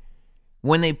mistake.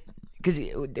 Because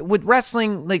with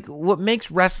wrestling, like, what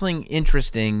makes wrestling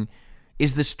interesting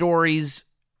is the stories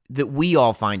that we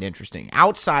all find interesting.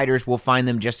 Outsiders will find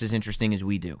them just as interesting as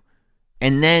we do.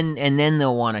 And then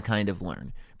they'll want to kind of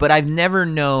learn. But I've never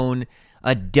known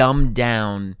a dumbed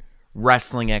down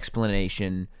wrestling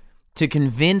explanation to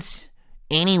convince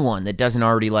anyone that doesn't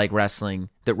already like wrestling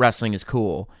that wrestling is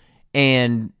cool.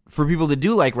 And for people that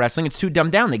do like wrestling, it's too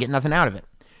dumbed down. They get nothing out of it.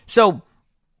 So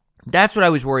that's what I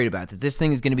was worried about, that this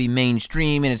thing is going to be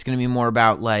mainstream and it's going to be more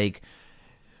about, like,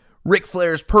 Ric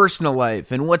Flair's personal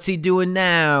life and what's he doing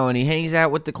now, and he hangs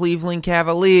out with the Cleveland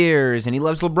Cavaliers and he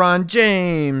loves LeBron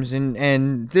James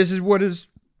and this is what his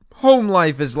home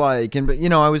life is like. And but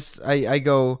I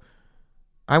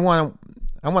want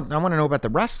to know about the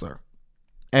wrestler.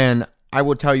 And I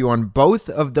will tell you, on both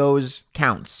of those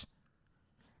counts,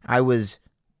 I was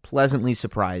pleasantly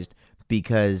surprised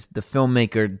because the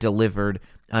filmmaker delivered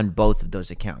on both of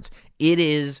those accounts. It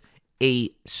is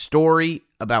a story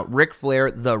about Ric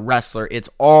Flair, the wrestler. It's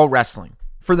all wrestling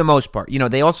for the most part.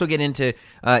 They also get into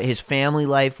his family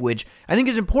life, which I think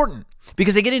is important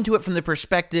because they get into it from the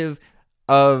perspective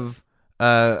of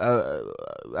a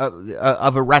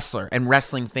wrestler and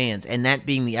wrestling fans, and that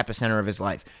being the epicenter of his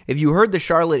life. If you heard the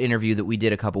Charlotte interview that we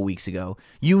did a couple weeks ago,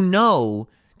 you know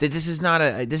that this is not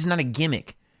a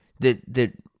gimmick.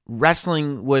 That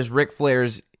wrestling was Ric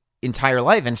Flair's entire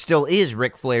life and still is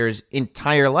Ric Flair's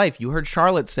entire life. You heard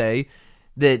Charlotte say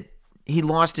that he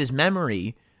lost his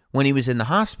memory when he was in the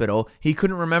hospital. He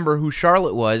couldn't remember who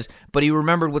Charlotte was, but he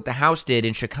remembered what the House did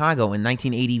in Chicago in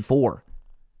 1984.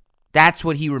 That's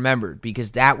what he remembered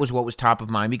because that was what was top of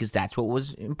mind, because that's what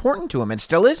was important to him and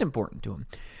still is important to him.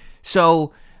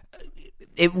 So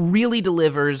it really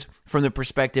delivers from the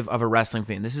perspective of a wrestling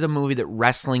fan. This is a movie that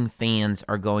wrestling fans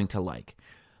are going to like.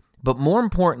 But more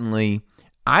importantly,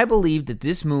 I believe that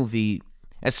this movie,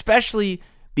 especially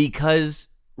because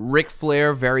Ric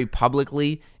Flair very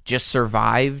publicly just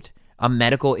survived a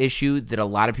medical issue that a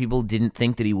lot of people didn't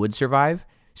think that he would survive.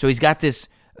 So he's got this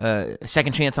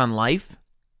second chance on life.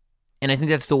 And I think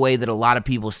that's the way that a lot of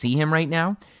people see him right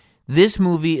now. This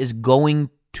movie is going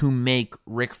to make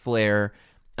Ric Flair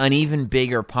an even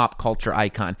bigger pop culture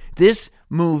icon. This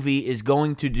movie is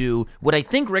going to do what I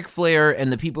think Ric Flair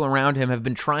and the people around him have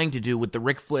been trying to do with the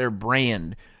Ric Flair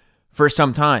brand for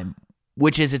some time,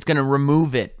 which is it's going to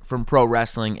remove it from pro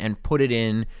wrestling and put it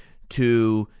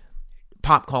into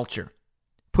pop culture.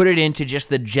 Put it into just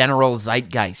the general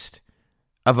zeitgeist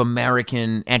of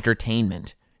American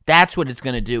entertainment. That's what it's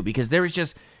going to do, because there is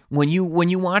just, when you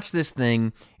watch this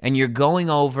thing and you're going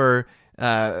over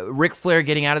Ric Flair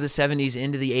getting out of the 70s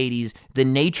into the 80s, the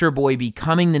Nature Boy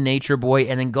becoming the Nature Boy,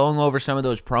 and then going over some of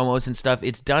those promos and stuff,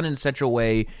 it's done in such a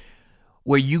way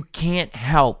where you can't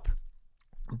help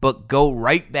but go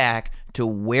right back to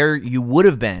where you would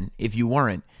have been if you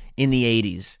weren't in the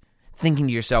 80s, thinking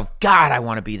to yourself, God, I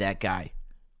want to be that guy.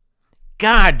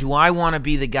 God, do I want to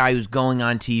be the guy who's going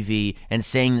on TV and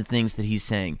saying the things that he's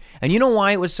saying? And you know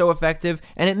why it was so effective?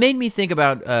 And it made me think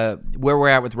about where we're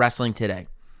at with wrestling today.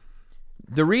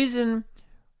 The reason,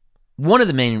 one of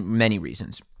the many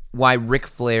reasons why Ric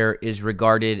Flair is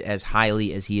regarded as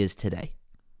highly as he is today.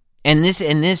 And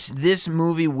this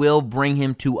movie will bring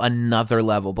him to another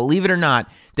level. Believe it or not,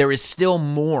 there is still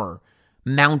more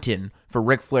mountain for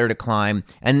Ric Flair to climb,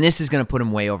 and this is going to put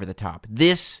him way over the top.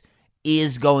 This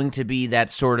is going to be that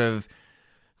sort of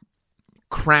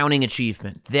crowning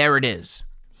achievement. There it is.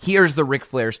 Here's the Ric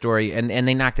Flair story, and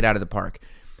they knocked it out of the park.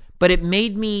 But it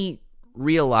made me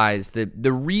realize that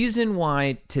the reason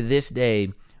why to this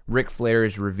day Ric Flair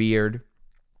is revered,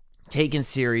 taken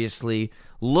seriously,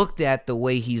 looked at the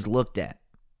way he's looked at,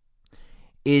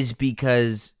 is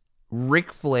because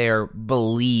Ric Flair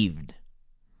believed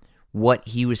what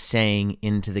he was saying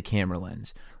into the camera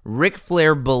lens. Ric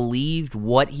Flair believed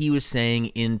what he was saying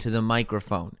into the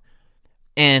microphone.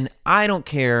 And I don't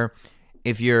care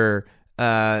if you're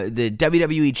the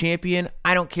WWE champion.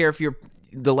 I don't care if you're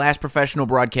the last professional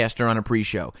broadcaster on a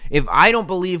pre-show. If I don't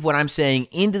believe what I'm saying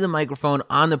into the microphone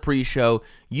on the pre-show,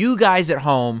 you guys at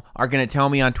home are going to tell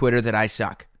me on Twitter that I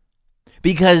suck.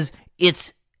 because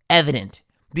it's evident.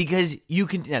 Because you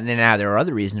can, and now there are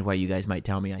other reasons why you guys might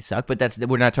tell me I suck, but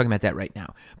we're not talking about that right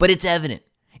now. But it's evident.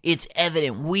 It's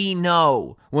evident. We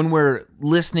know when we're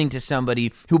listening to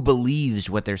somebody who believes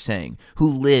what they're saying, who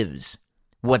lives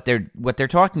what they're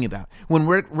talking about. When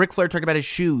Ric Flair talked about his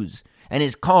shoes and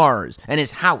his cars and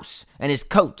his house and his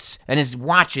coats and his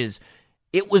watches,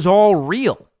 it was all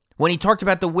real. When he talked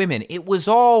about the women, it was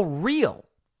all real.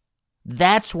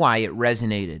 That's why it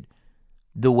resonated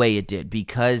the way it did,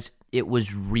 because it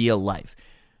was real life.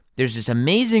 There's this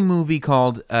amazing movie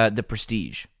called The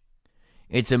Prestige.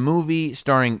 It's a movie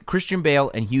starring Christian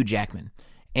Bale and Hugh Jackman.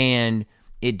 And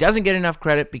it doesn't get enough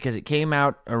credit because it came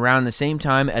out around the same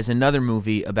time as another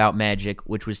movie about magic,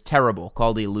 which was terrible,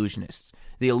 called The Illusionists.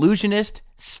 The Illusionist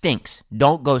stinks.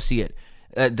 Don't go see it.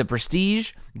 The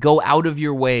Prestige, go out of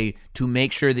your way to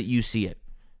make sure that you see it.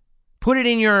 Put it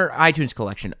in your iTunes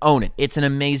collection. Own it. It's an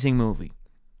amazing movie.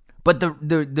 But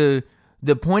the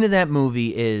point of that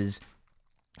movie is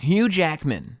Hugh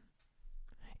Jackman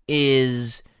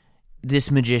is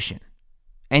this magician.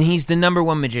 And he's the number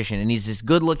one magician. And he's this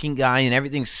good-looking guy, and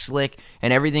everything's slick,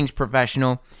 and everything's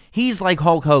professional. He's like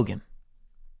Hulk Hogan.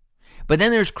 But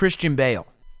then there's Christian Bale,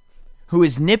 who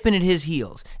is nipping at his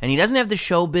heels. And he doesn't have the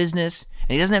show business,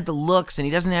 and he doesn't have the looks, and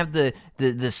he doesn't have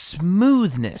the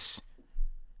smoothness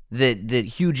that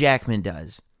Hugh Jackman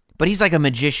does. But he's like a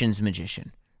magician's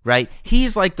magician, right?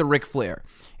 He's like the Ric Flair.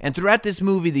 And throughout this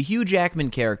movie, the Hugh Jackman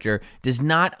character does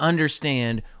not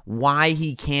understand why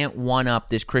he can't one-up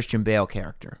this Christian Bale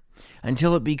character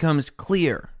until it becomes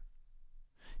clear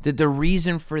that the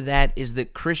reason for that is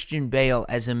that Christian Bale,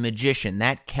 as a magician,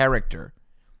 that character,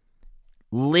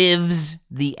 lives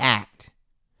the act.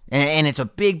 And it's a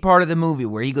big part of the movie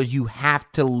where he goes, you have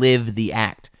to live the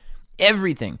act.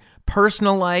 Everything.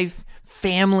 Personal life,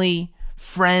 family,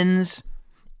 friends,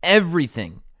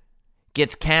 everything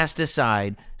gets cast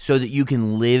aside so that you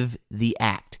can live the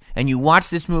act. And you watch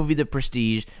this movie, The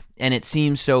Prestige, and it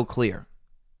seems so clear.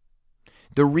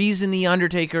 The reason The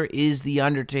Undertaker is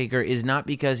not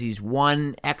because he's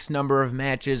won X number of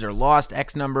matches or lost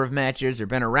X number of matches or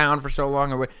been around for so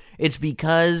long. It's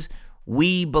because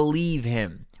we believe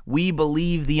him. We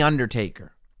believe The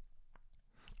Undertaker.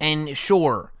 And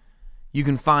sure, you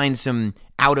can find some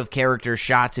out-of-character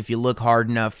shots if you look hard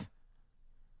enough.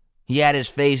 He had his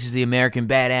face as the American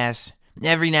Badass.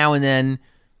 Every now and then,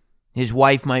 his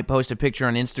wife might post a picture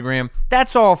on Instagram.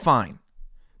 That's all fine,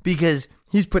 because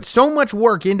he's put so much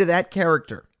work into that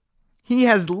character. He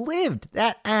has lived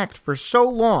that act for so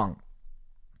long.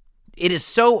 It is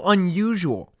so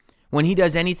unusual when he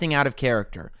does anything out of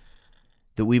character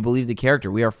that we believe the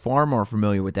character. We are far more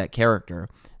familiar with that character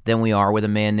than we are with a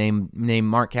man named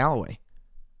Mark Calloway.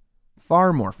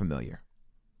 Far more familiar.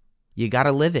 You got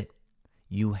to live it.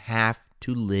 You have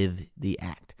to live the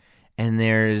act. And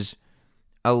there's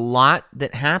a lot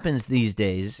that happens these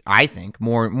days, I think,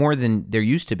 more than there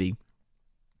used to be.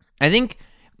 I think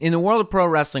in the world of pro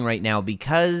wrestling right now,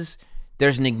 because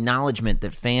there's an acknowledgement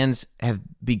that fans have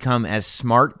become as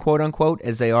smart, quote unquote,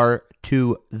 as they are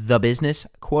to the business,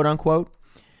 quote unquote,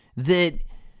 that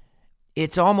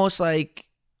it's almost like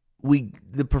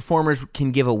the performers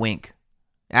can give a wink.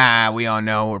 We all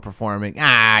know we're performing.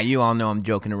 You all know I'm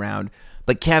joking around.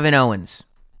 But Kevin Owens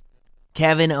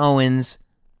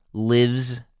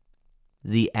lives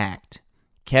the act.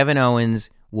 Kevin Owens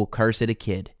will curse at a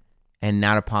kid and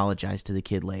not apologize to the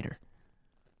kid later.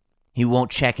 He won't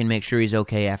check and make sure he's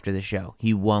okay after the show.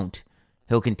 He won't.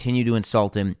 He'll continue to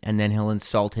insult him, and then he'll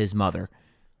insult his mother.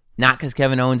 Not because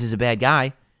Kevin Owens is a bad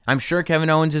guy. I'm sure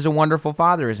Kevin Owens is a wonderful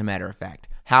father, as a matter of fact.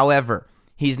 However,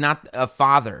 he's not a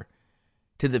father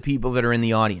to the people that are in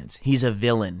the audience. He's a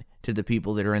villain to the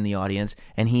people that are in the audience,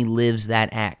 and he lives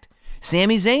that act.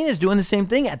 Sami Zayn is doing the same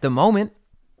thing at the moment.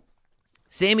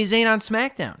 Sami Zayn on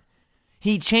SmackDown.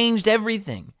 He changed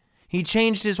everything. He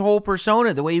changed his whole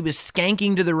persona, the way he was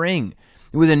skanking to the ring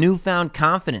with a newfound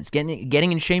confidence,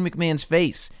 getting in Shane McMahon's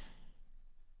face.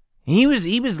 He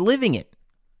was living it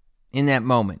in that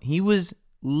moment. He was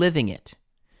living it.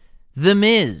 The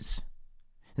Miz.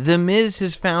 The Miz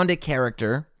has found a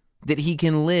character that he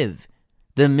can live.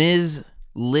 The Miz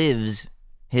lives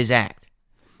his act.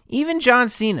 Even John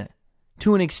Cena,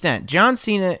 to an extent. John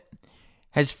Cena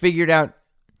has figured out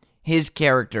his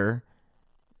character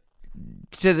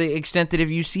to the extent that if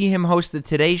you see him host the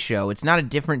Today Show, it's not a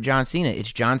different John Cena.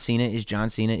 It's John Cena is John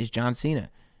Cena is John Cena.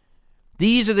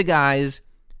 These are the guys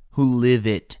who live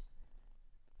it.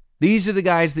 These are the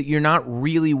guys that you're not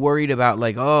really worried about,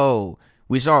 like, oh,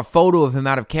 we saw a photo of him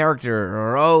out of character,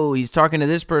 or, oh, he's talking to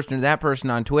this person or that person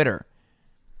on Twitter.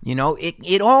 You know,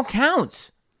 it all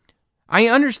counts. I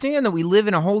understand that we live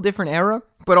in a whole different era,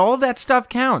 but all that stuff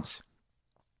counts.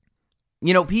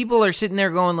 You know, people are sitting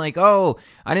there going like, oh,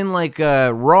 I didn't like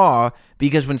Raw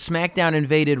because when SmackDown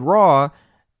invaded Raw,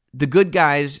 the good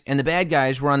guys and the bad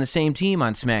guys were on the same team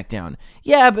on SmackDown.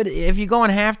 Yeah, but if you go on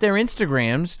half their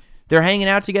Instagrams, they're hanging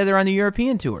out together on the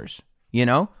European tours, you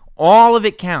know? All of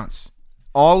it counts.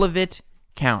 All of it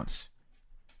counts.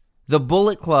 The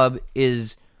Bullet Club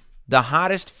is the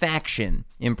hottest faction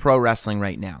in pro wrestling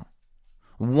right now.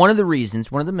 One of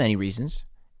the many reasons,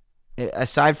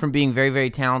 aside from being very,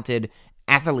 very talented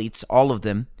athletes, all of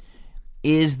them,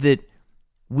 is that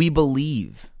we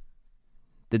believe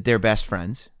that they're best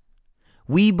friends.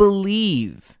 We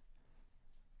believe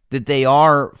that they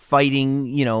are fighting,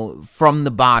 you know, from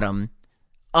the bottom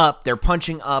up. They're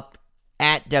punching up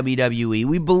at WWE.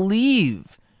 We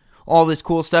believe all this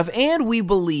cool stuff, and we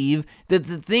believe that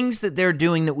the things that they're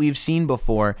doing that we've seen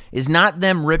before is not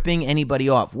them ripping anybody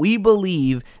off. We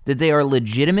believe that they are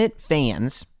legitimate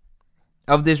fans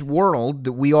of this world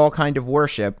that we all kind of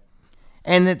worship,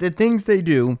 and that the things they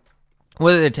do,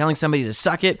 whether they're telling somebody to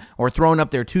suck it or throwing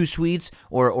up their two sweets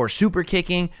or super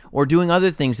kicking or doing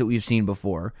other things that we've seen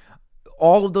before,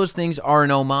 all of those things are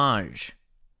an homage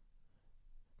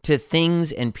to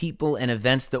things and people and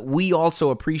events that we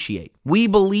also appreciate. We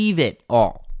believe it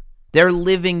all. They're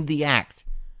living the act.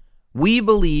 We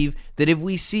believe that if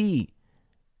we see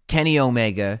Kenny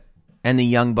Omega and the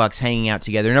Young Bucks hanging out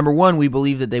together, number one, we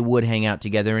believe that they would hang out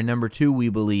together, and number two, we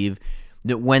believe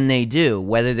that when they do,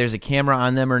 whether there's a camera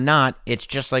on them or not, it's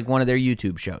just like one of their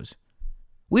YouTube shows.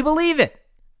 We believe it.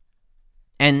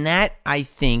 And that, I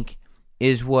think,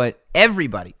 is what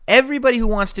everybody who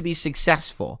wants to be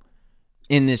successful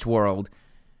in this world,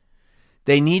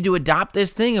 they need to adopt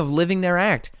this thing of living their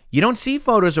act. You don't see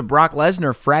photos of Brock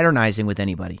Lesnar fraternizing with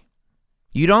anybody.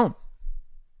 You don't.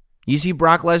 You see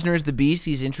Brock Lesnar as the Beast.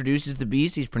 He's introduced as the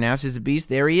Beast. He's pronounced as the Beast.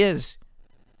 There he is.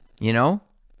 You know?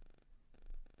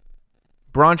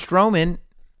 Braun Strowman,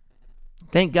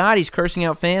 thank God he's cursing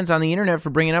out fans on the internet for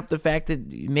bringing up the fact that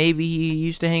maybe he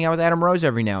used to hang out with Adam Rose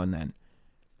every now and then.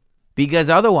 Because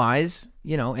otherwise,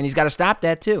 you know, and he's got to stop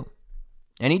that too.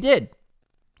 And he did.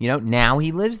 You know, now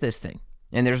he lives this thing.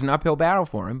 And there's an uphill battle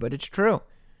for him, but it's true.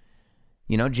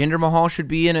 You know, Jinder Mahal should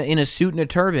be in a suit and a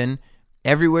turban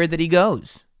everywhere that he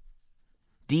goes.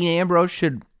 Dean Ambrose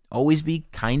should always be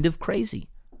kind of crazy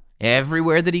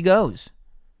everywhere that he goes.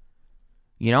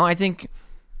 You know, I think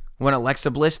when Alexa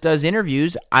Bliss does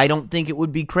interviews, I don't think it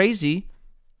would be crazy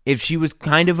if she was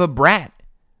kind of a brat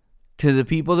to the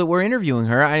people that were interviewing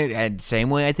her. Same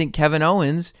way I think Kevin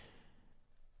Owens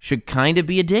should kind of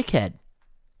be a dickhead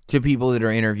to people that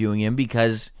are interviewing him,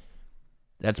 because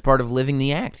that's part of living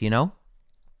the act, you know?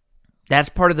 That's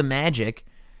part of the magic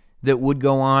that would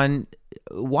go on.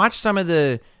 Watch some of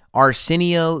the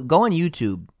Arsenio, go on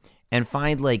YouTube and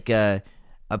find like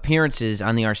appearances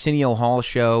on the Arsenio Hall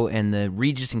show and the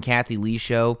Regis and Kathy Lee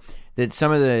show that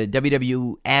some of the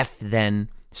WWF then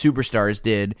superstars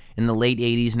did in the late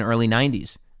 80s and early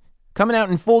 90s. Coming out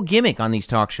in full gimmick on these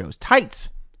talk shows. Tights.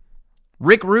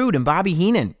 Rick Rude and Bobby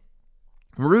Heenan.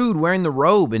 Rude wearing the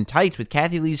robe and tights with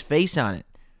Kathy Lee's face on it.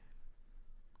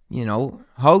 You know,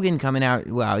 Hogan coming out,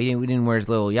 well, he didn't wear his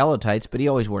little yellow tights, but he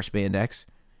always wore spandex.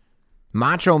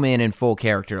 Macho Man in full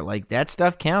character. Like, that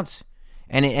stuff counts.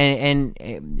 And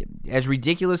as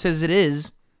ridiculous as it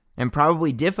is, and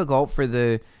probably difficult for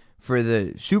the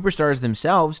superstars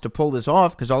themselves to pull this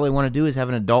off, because all they want to do is have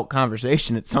an adult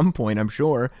conversation at some point, I'm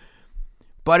sure.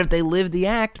 But if they live the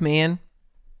act, man,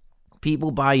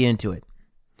 people buy into it.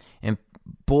 And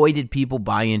boy, did people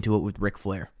buy into it with Ric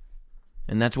Flair.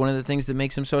 And that's one of the things that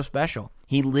makes him so special.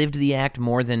 He lived the act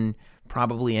more than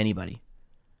probably anybody.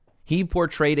 He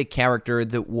portrayed a character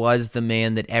that was the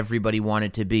man that everybody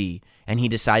wanted to be, and he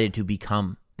decided to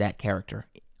become that character,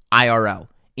 IRL,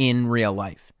 in real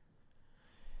life.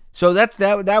 So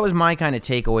that was my kind of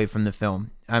takeaway from the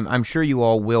film. I'm sure you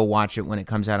all will watch it when it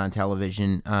comes out on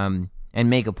television, and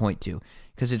make a point to,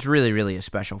 because it's really, really a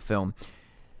special film.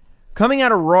 Coming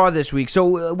out of Raw this week,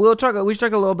 so we should talk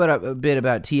a bit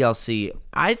about TLC.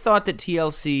 I thought that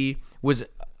TLC was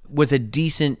a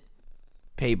decent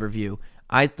pay-per-view.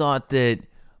 I thought that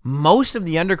most of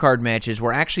the undercard matches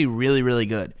were actually really, really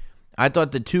good. I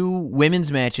thought the two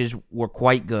women's matches were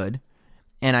quite good,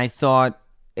 and I thought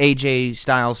AJ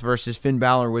Styles versus Finn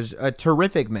Balor was a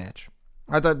terrific match.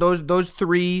 I thought those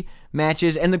three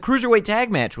matches, and the Cruiserweight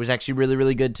tag match was actually really,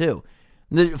 really good too.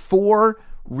 The 4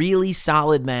 really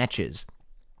solid matches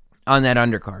on that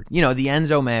undercard. You know, the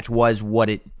Enzo match was what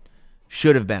it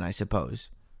should have been, I suppose.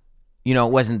 You know,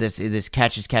 it wasn't this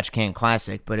catch-as-catch-can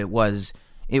classic, but it was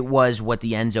what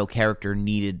the Enzo character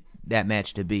needed that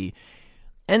match to be.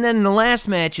 And then the last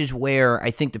match is where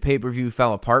I think the pay-per-view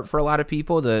fell apart for a lot of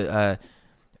people. The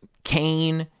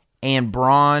Kane and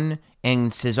Braun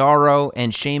and Cesaro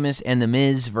and Sheamus and The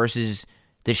Miz versus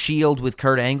The Shield with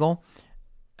Kurt Angle.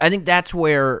 I think that's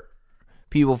where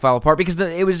people fell apart because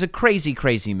it was a crazy,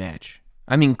 crazy match.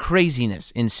 I mean,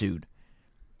 craziness ensued.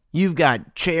 You've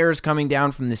got chairs coming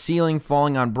down from the ceiling,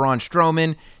 falling on Braun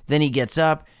Strowman. Then he gets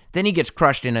up. Then he gets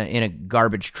crushed in a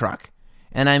garbage truck.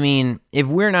 And I mean, if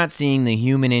we're not seeing the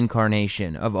human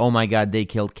incarnation of, oh my God, they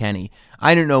killed Kenny,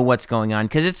 I don't know what's going on,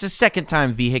 because it's the second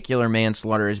time vehicular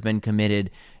manslaughter has been committed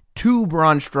to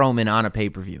Braun Strowman on a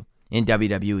pay-per-view in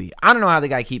WWE. I don't know how the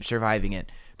guy keeps surviving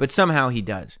it, but somehow he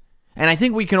does. And I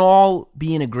think we can all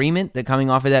be in agreement that coming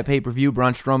off of that pay-per-view,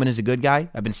 Braun Strowman is a good guy.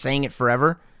 I've been saying it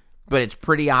forever, but it's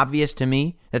pretty obvious to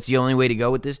me. That's the only way to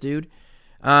go with this dude.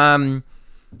 So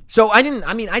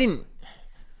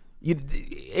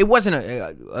it wasn't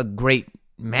a great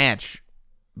match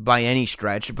by any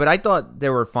stretch, but I thought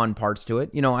there were fun parts to it.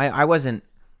 You know, I wasn't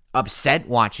upset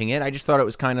watching it. I just thought it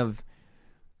was kind of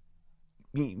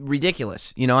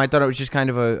ridiculous. You know, I thought it was just kind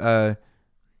of a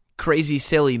crazy,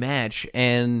 silly match,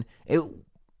 and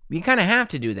you kind of have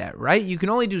to do that, right? You can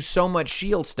only do so much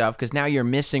Shield stuff because now you're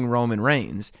missing Roman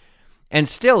Reigns, and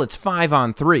still it's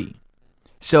 5-on-3.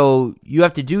 So you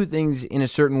have to do things in a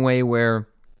certain way where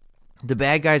the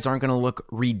bad guys aren't going to look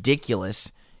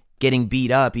ridiculous getting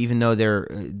beat up, even though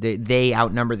they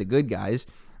outnumber the good guys,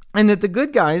 and that the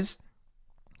good guys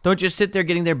don't just sit there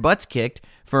getting their butts kicked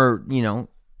for, you know,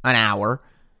 an hour,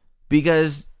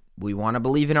 because we want to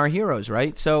believe in our heroes,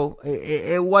 right? So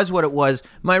it was what it was.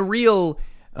 My real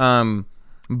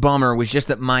bummer was just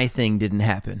that my thing didn't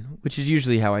happen, which is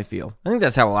usually how I feel. I think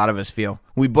that's how a lot of us feel.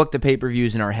 We book the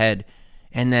pay-per-views in our head,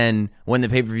 and then when the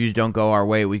pay-per-views don't go our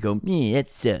way, we go,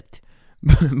 it sucked.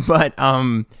 But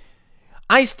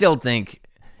I still think,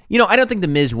 you know, I don't think The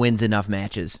Miz wins enough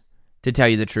matches, to tell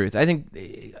you the truth. I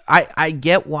think I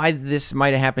get why this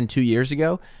might have happened 2 years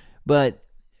ago, but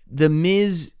The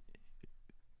Miz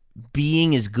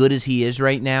being as good as he is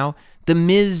right now, The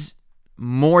Miz,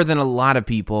 more than a lot of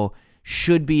people,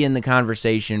 should be in the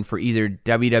conversation for either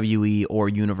WWE or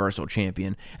Universal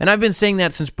Champion. And I've been saying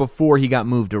that since before he got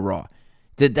moved to Raw.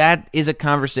 That is a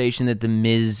conversation that The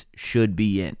Miz should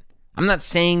be in. I'm not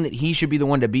saying that he should be the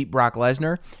one to beat Brock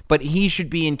Lesnar, but he should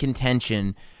be in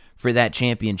contention for that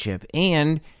championship.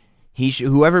 And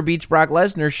whoever beats Brock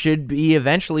Lesnar should be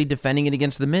eventually defending it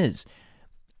against The Miz.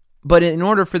 But in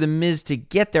order for The Miz to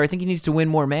get there, I think he needs to win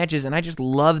more matches, and I just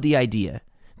love the idea,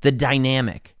 the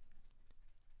dynamic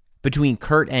between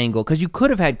Kurt Angle, because you could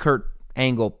have had Kurt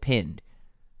Angle pinned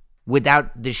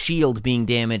without the Shield being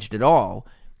damaged at all,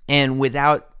 and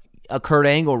without a Kurt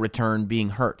Angle return being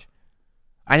hurt.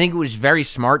 I think it was very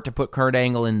smart to put Kurt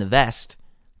Angle in the vest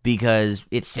because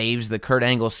it saves the Kurt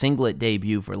Angle singlet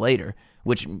debut for later,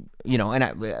 which, you know,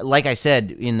 and like I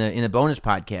said in the bonus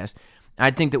podcast,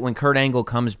 I think that when Kurt Angle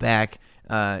comes back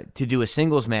to do a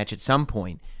singles match at some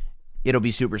point, it'll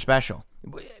be super special.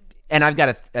 And I've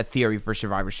got a theory for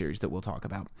Survivor Series that we'll talk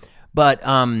about. But,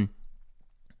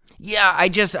 yeah,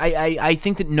 I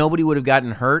think that nobody would have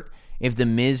gotten hurt if The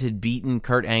Miz had beaten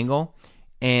Kurt Angle.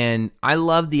 And I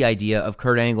love the idea of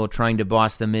Kurt Angle trying to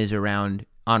boss The Miz around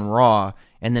on Raw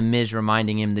and The Miz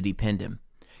reminding him that he pinned him.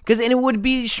 And it would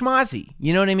be schmozzy,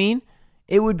 you know what I mean?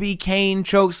 It would be Kane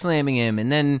chokeslamming him,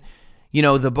 and then, you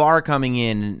know, the Bar coming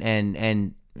in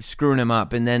and screwing him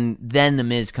up, and then The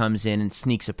Miz comes in and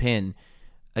sneaks a pin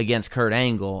against Kurt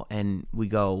Angle, and we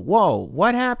go, whoa,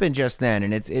 what happened just then?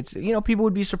 And it's you know, people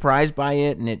would be surprised by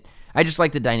it, and I just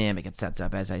like the dynamic it sets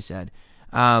up, as I said.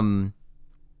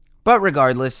 But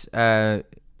regardless, it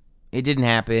didn't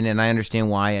happen, and I understand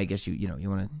why. I guess you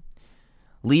want to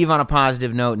leave on a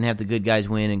positive note and have the good guys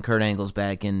win, and Kurt Angle's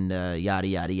back, and yada,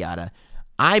 yada, yada.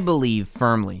 I believe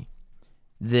firmly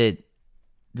that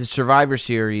the Survivor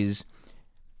Series,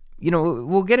 you know,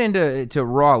 we'll get into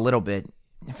Raw a little bit.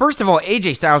 First of all,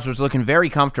 AJ Styles was looking very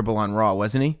comfortable on Raw,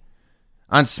 wasn't he?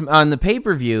 On the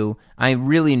pay-per-view, I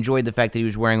really enjoyed the fact that he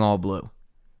was wearing all blue.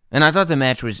 And I thought the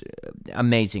match was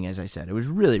amazing, as I said. It was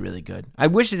really, really good. I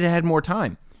wish it had more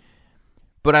time.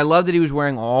 But I love that he was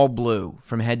wearing all blue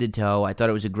from head to toe. I thought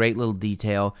it was a great little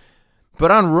detail. But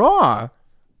on Raw,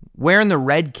 wearing the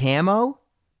red camo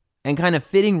and kind of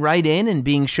fitting right in and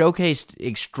being showcased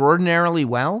extraordinarily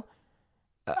well,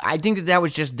 I think that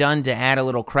was just done to add a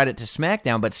little credit to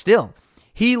SmackDown. But still,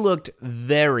 he looked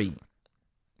very,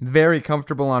 very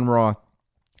comfortable on Raw.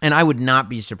 And I would not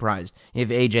be surprised if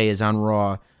AJ is on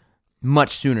Raw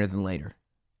much sooner than later.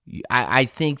 I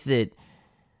think that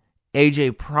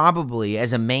AJ probably,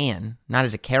 as a man, not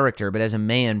as a character, but as a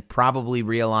man, probably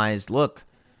realized, look,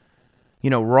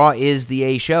 Raw is the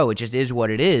A show. It just is what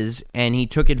it is. And he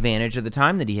took advantage of the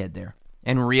time that he had there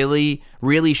and really,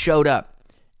 really showed up.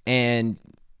 And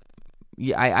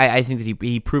I think that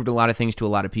he proved a lot of things to a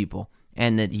lot of people,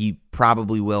 and that he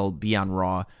probably will be on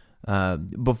Raw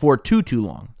before too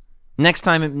long. Next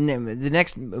time, the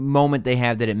next moment they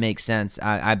have that it makes sense,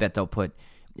 I bet they'll put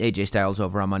AJ Styles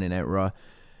over on Monday Night Raw.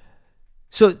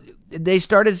 So they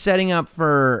started setting up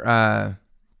for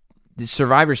the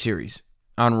Survivor Series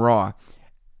on Raw.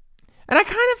 And I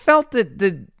kind of felt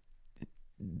that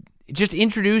just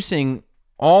introducing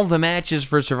all the matches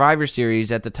for Survivor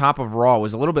Series at the top of Raw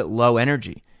was a little bit low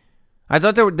energy. I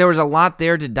thought there was a lot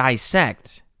there to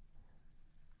dissect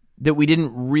that we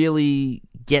didn't really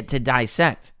get to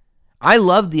dissect. I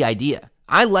loved the idea.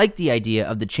 I liked the idea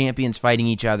of the champions fighting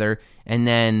each other and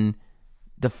then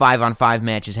the 5-on-5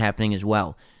 matches happening as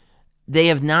well. They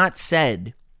have not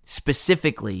said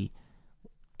specifically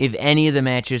if any of the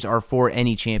matches are for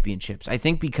any championships. I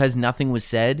think because nothing was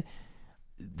said,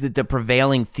 the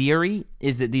prevailing theory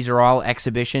is that these are all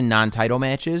exhibition, non-title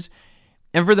matches.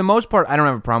 And for the most part, I don't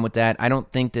have a problem with that. I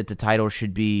don't think that the title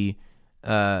should be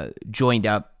joined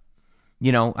up.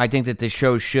 I think that the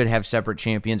show should have separate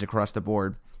champions across the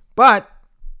board. But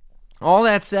all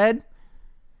that said,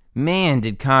 man,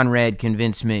 did Conrad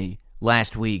convince me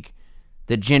last week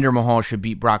that Jinder Mahal should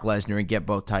beat Brock Lesnar and get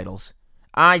both titles.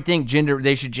 I think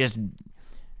they should just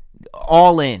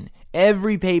all in.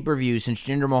 Every pay-per-view since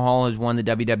Jinder Mahal has won the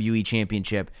WWE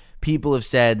Championship, people have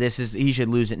said he should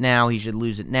lose it now, he's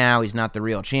not the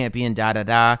real champion,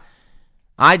 da-da-da.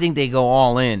 I think they go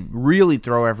all in, really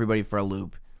throw everybody for a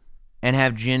loop, and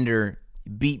have Jinder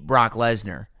beat Brock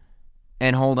Lesnar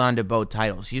and hold on to both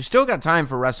titles. You've still got time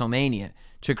for WrestleMania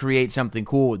to create something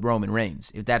cool with Roman Reigns,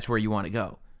 if that's where you want to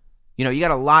go. You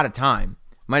got a lot of time.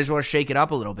 Might as well shake it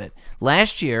up a little bit.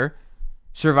 Last year,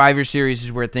 Survivor Series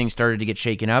is where things started to get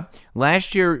shaken up.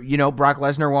 Last year, Brock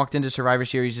Lesnar walked into Survivor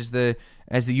Series as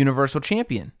the Universal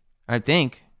Champion, I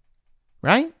think.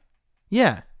 Right?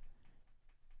 Yeah.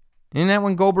 Isn't that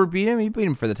when Goldberg beat him? He beat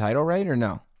him for the title, right? Or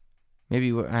no?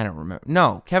 Maybe, I don't remember.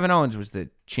 No, Kevin Owens was the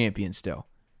champion still.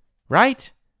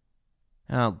 Right?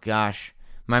 Oh, gosh.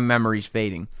 My memory's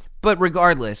fading. But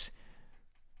regardless,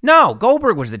 no,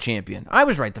 Goldberg was the champion. I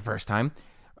was right the first time.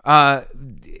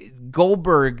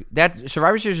 Goldberg, that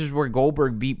Survivor Series is where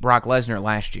Goldberg beat Brock Lesnar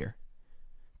last year.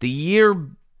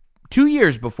 2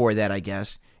 years before that, I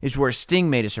guess, is where Sting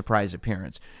made a surprise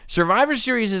appearance. Survivor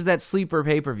Series is that sleeper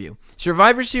pay-per-view.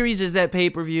 Survivor Series is that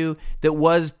pay-per-view that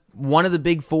was one of the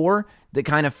big four that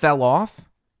kind of fell off.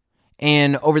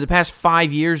 And over the past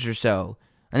 5 years or so,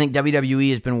 I think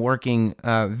WWE has been working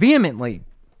vehemently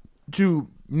to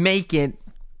make it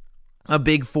a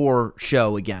big four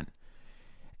show again.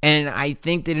 And I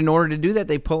think that in order to do that,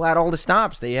 they pull out all the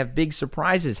stops. They have big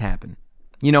surprises happen.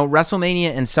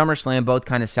 WrestleMania and SummerSlam both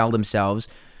kind of sell themselves.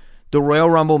 The Royal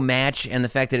Rumble match and the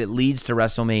fact that it leads to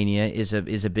WrestleMania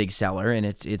is a big seller, and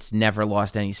it's never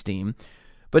lost any steam.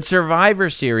 But Survivor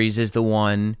Series is the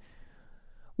one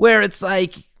where it's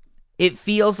like, it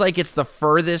feels like it's the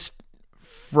furthest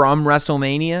from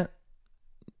WrestleMania,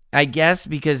 I guess,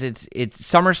 because it's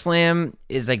SummerSlam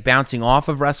is like bouncing off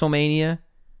of WrestleMania.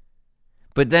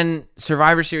 But then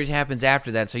Survivor Series happens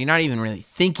after that, so you're not even really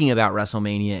thinking about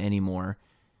WrestleMania anymore.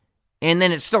 And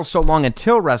then it's still so long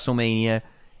until WrestleMania,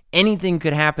 anything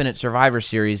could happen at Survivor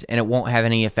Series, and it won't have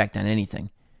any effect on anything.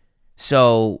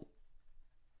 So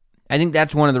I think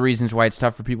that's one of the reasons why it's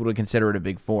tough for people to consider it a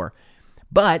big four.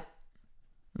 But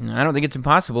I don't think it's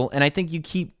impossible, and I think you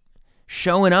keep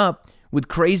showing up with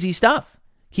crazy stuff.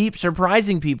 Keep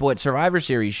surprising people at Survivor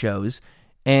Series shows,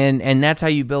 and that's how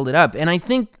you build it up. And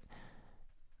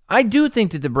I do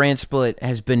think that the brand split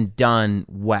has been done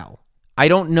well. I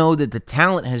don't know that the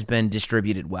talent has been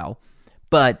distributed well,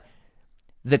 but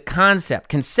the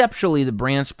conceptually, the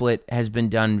brand split has been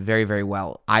done very, very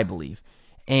well, I believe.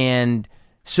 And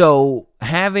so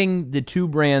having the two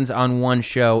brands on one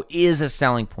show is a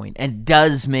selling point and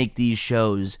does make these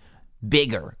shows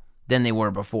bigger than they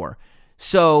were before.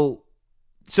 So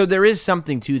there is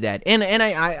something to that. And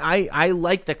I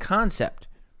like the concept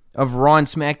of Raw and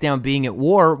SmackDown being at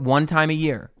war one time a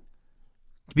year.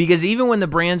 Because even when the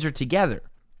brands are together,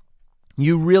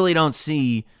 you really don't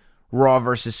see Raw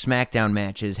versus SmackDown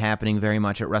matches happening very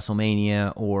much at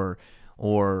WrestleMania or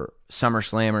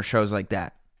SummerSlam or shows like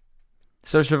that.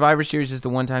 So Survivor Series is the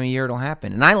one time a year it'll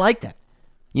happen. And I like that.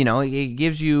 It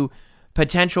gives you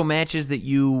potential matches that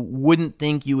you wouldn't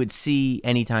think you would see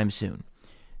anytime soon.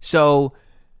 So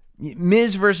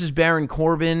Miz versus Baron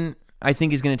Corbin, I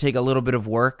think, is going to take a little bit of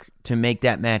work to make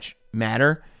that match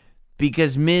matter,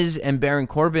 because Miz and Baron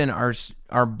Corbin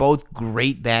are both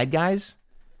great bad guys.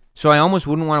 So I almost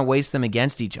wouldn't want to waste them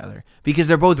against each other because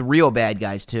they're both real bad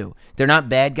guys too. They're not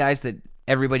bad guys that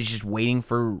everybody's just waiting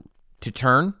to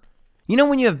turn. You know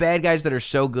when you have bad guys that are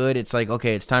so good, it's like,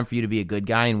 okay, it's time for you to be a good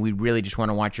guy and we really just want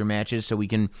to watch your matches so we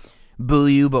can boo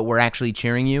you, but we're actually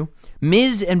cheering you.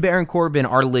 Miz and Baron Corbin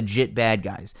are legit bad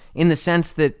guys in the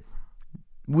sense that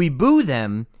we boo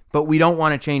them, but we don't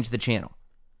want to change the channel.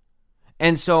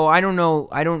 And so I don't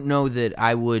know that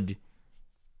I would...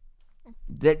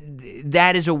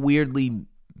 That is a weirdly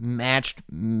matched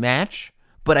match,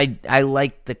 but I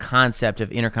like the concept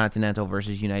of Intercontinental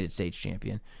versus United States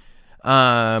Champion.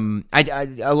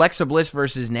 Alexa Bliss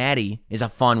versus Natty is a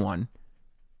fun one.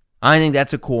 I think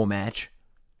that's a cool match.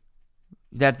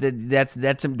 That's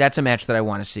a match that I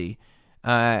want to see.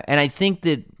 And I think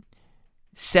that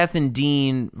Seth and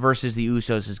Dean versus the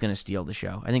Usos is going to steal the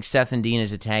show. I think Seth and Dean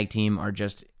as a tag team are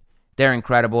just... They're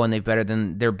incredible, and they're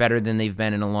better than they've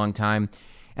been in a long time.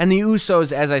 And the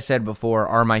Usos, as I said before,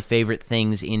 are my favorite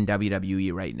things in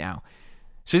WWE right now.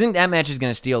 So I think that match is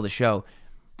going to steal the show.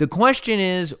 The question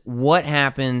is, what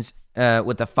happens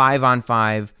with the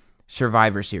 5-on-5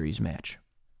 Survivor Series match?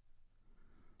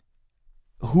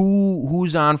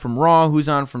 Who's on from Raw? Who's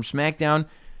on from SmackDown?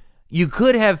 You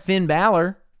could have Finn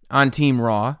Balor on Team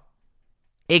Raw,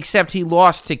 except he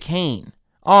lost to Kane.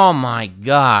 Oh my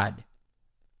God.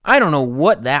 I don't know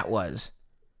what that was.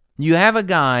 You have a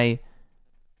guy...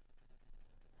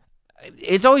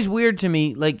 It's always weird to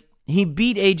me, like, he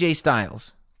beat AJ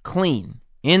Styles clean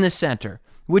in the center,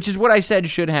 which is what I said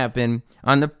should happen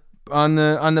on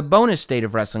the bonus State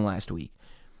of Wrestling last week.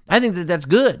 I think that that's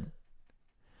good.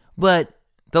 But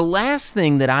the last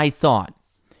thing that I thought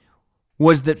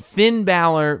was that Finn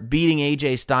Balor beating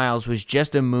AJ Styles was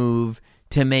just a move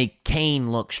to make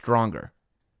Kane look stronger.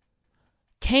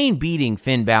 Kane beating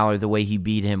Finn Balor the way he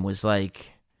beat him was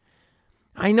like,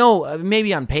 I know,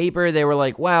 maybe on paper they were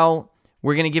like, well,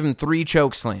 we're going to give him 3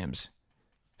 choke slams.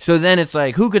 So then it's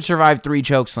like, who could survive 3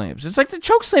 choke slams? It's like the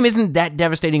choke slam isn't that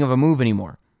devastating of a move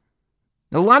anymore.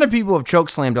 A lot of people have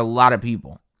choke slammed a lot of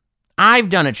people. I've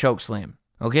done a choke slam,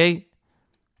 okay?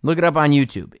 Look it up on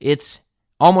YouTube. It's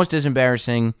almost as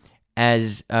embarrassing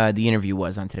as the interview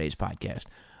was on today's podcast.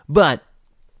 But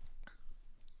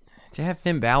to have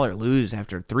Finn Balor lose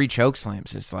after 3 choke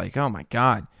slams, it's like, oh my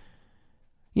God.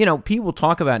 You know, people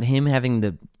talk about him having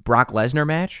the Brock Lesnar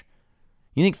match.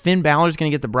 You think Finn Balor's going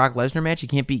to get the Brock Lesnar match? He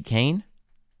can't beat Kane?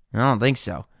 I don't think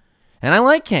so. And I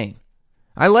like Kane.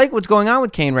 I like what's going on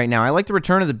with Kane right now. I like the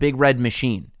return of the Big Red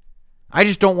Machine. I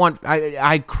just don't want...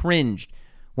 I cringed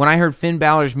when I heard Finn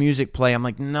Balor's music play. I'm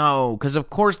like, no. Because, of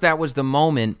course, that was the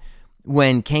moment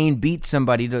when Kane beat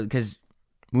somebody because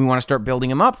we want to start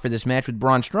building him up for this match with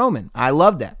Braun Strowman. I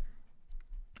love that.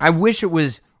 I wish it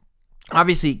was...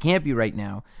 Obviously, it can't be right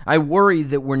now. I worry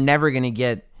that we're never going to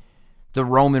get the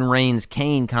Roman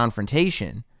Reigns-Kane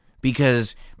confrontation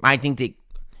because I think that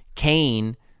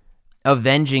Kane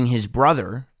avenging his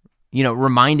brother, you know,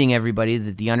 reminding everybody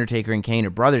that The Undertaker and Kane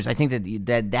are brothers, I think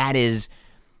that is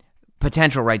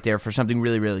potential right there for something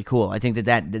really, really cool. I think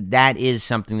that is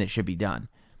something that should be done.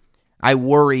 I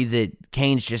worry that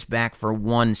Kane's just back for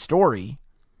one story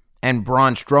and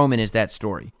Braun Strowman is that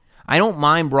story. I don't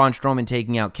mind Braun Strowman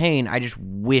taking out Kane. I just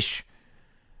wish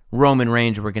Roman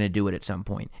Reigns were going to do it at some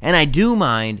point. And I do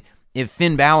mind if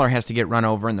Finn Balor has to get run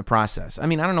over in the process. I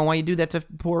mean, I don't know why you do that to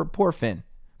poor Finn.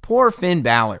 Poor Finn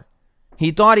Balor.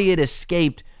 He thought he had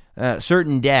escaped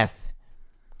certain death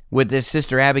with this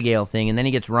Sister Abigail thing, and then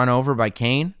he gets run over by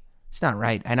Kane. It's not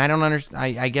right. And I don't understand.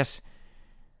 I guess,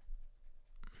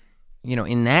 you know,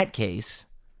 in that case,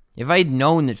 if I had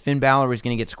known that Finn Balor was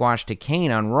going to get squashed to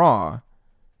Kane on Raw,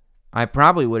 I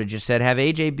probably would have just said, have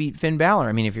AJ beat Finn Balor.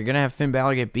 I mean, if you're going to have Finn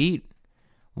Balor get beat,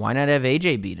 why not have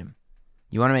AJ beat him?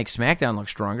 You want to make SmackDown look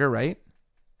stronger, right?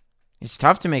 It's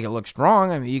tough to make it look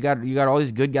strong. I mean, you got all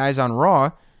these good guys on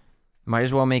Raw. Might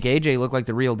as well make AJ look like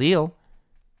the real deal.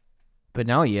 But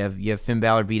no, you have Finn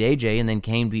Balor beat AJ, and then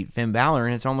Kane beat Finn Balor,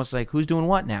 and it's almost like, who's doing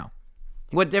what now?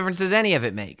 What difference does any of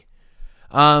it make?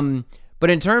 But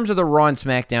in terms of the Raw and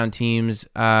SmackDown teams,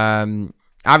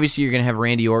 obviously, you're going to have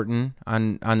Randy Orton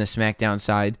on the SmackDown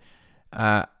side.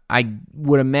 I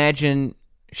would imagine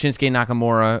Shinsuke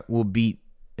Nakamura will beat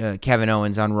Kevin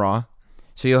Owens on Raw.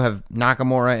 So you'll have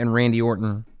Nakamura and Randy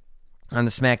Orton on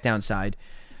the SmackDown side.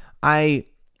 I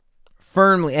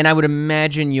would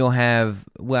imagine you'll have,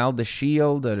 well, the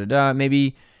Shield,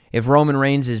 maybe if Roman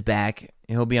Reigns is back,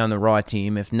 he'll be on the Raw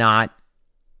team. If not,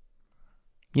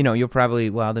 you know, you'll probably,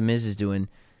 well, The Miz is doing,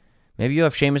 maybe you'll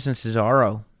have Sheamus and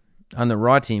Cesaro on the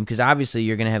Raw team, because obviously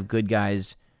you're going to have good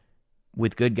guys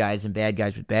with good guys and bad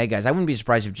guys with bad guys. I wouldn't be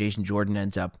surprised if Jason Jordan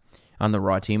ends up on the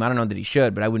Raw team. I don't know that he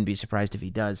should, but I wouldn't be surprised if he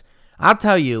does. I'll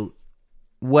tell you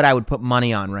what I would put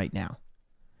money on right now.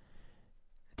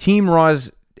 Team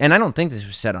Raw's, and I don't think this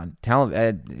was said on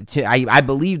television. I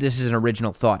believe this is an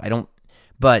original thought.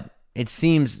 But it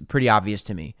seems pretty obvious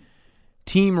to me.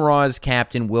 Team Raw's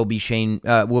captain will be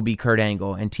Kurt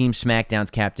Angle, and Team SmackDown's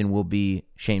captain will be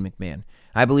Shane McMahon.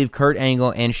 I believe Kurt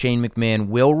Angle and Shane McMahon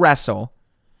will wrestle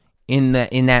in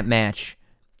that match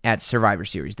at Survivor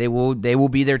Series. They will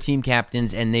be their team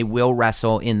captains, and they will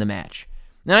wrestle in the match.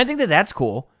 And I think that's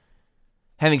cool,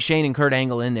 having Shane and Kurt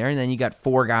Angle in there, and then you got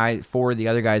four of the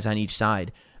other guys on each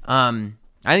side. I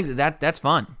think that's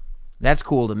fun. That's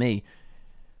cool to me.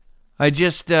 I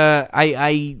just there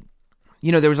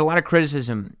was a lot of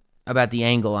criticism about the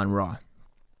angle on Raw,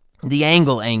 the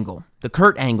angle, the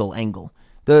Kurt Angle,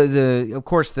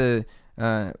 the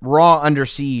Raw Under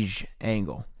Siege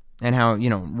angle, and how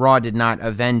Raw did not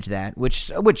avenge that, which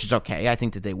is okay. I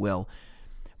think that they will,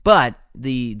 but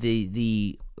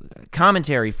the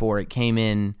commentary for it came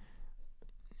in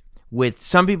with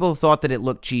some people thought that it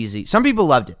looked cheesy. Some people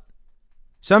loved it.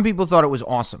 Some people thought it was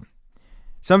awesome.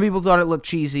 Some people thought it looked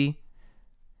cheesy.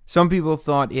 Some people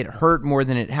thought it hurt more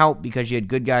than it helped because you had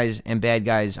good guys and bad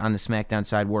guys on the SmackDown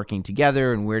side working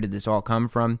together, and where did this all come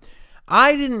from?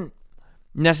 I didn't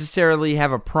necessarily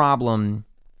have a problem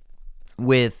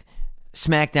with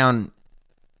SmackDown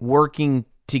working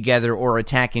together or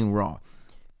attacking Raw.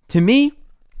 To me,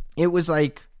 it was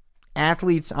like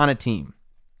athletes on a team.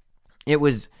 It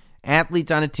was athletes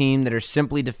on a team that are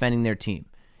simply defending their team.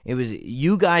 It was,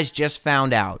 you guys just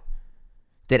found out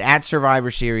that at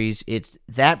Survivor Series, it's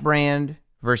that brand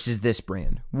versus this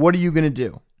brand. What are you going to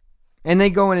do? And they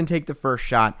go in and take the first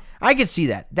shot. I could see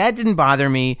that. That didn't bother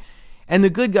me. And the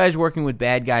good guys working with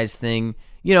bad guys thing,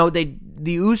 the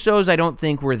Usos I don't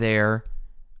think were there.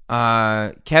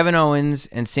 Kevin Owens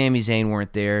and Sami Zayn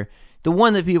weren't there. The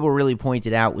one that people really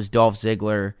pointed out was Dolph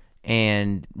Ziggler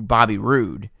and Bobby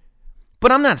Roode.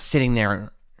 But I'm not sitting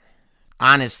there,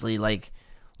 honestly,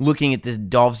 looking at this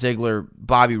Dolph Ziggler,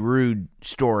 Bobby Roode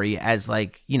story as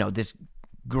this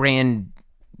grand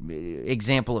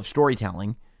example of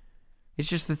storytelling. It's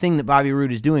just the thing that Bobby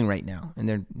Roode is doing right now,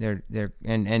 and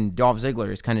and Dolph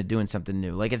Ziggler is kind of doing something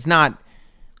new. It's not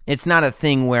a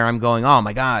thing where I'm going, oh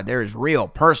my God, there's real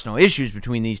personal issues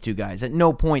between these two guys. At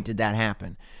no point did that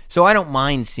happen. So I don't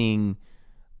mind seeing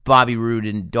Bobby Roode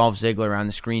and Dolph Ziggler on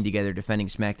the screen together defending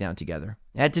SmackDown together.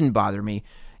 That didn't bother me.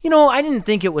 I didn't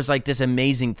think it was this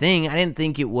amazing thing. I didn't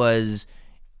think it was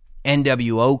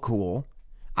NWO cool.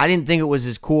 I didn't think it was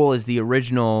as cool as the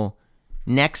original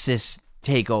Nexus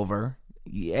takeover.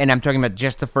 And I'm talking about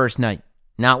just the first night,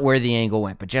 not where the angle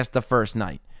went, but just the first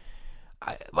night.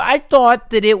 I thought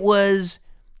that it was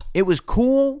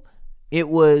cool. It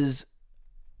was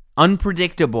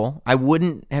unpredictable. I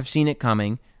wouldn't have seen it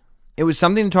coming. It was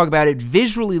something to talk about. It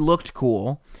visually looked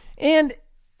cool. And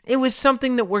it was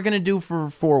something that we're going to do for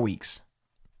 4 weeks,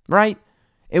 right?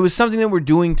 It was something that we're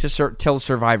doing till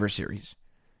Survivor Series.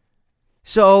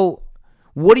 So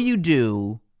what do you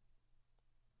do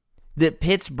that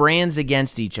pits brands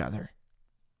against each other?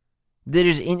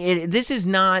 This was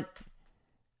not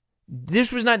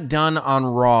done on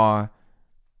Raw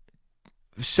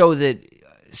so that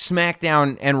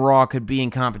SmackDown and Raw could be in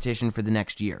competition for the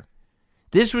next year.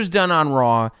 This was done on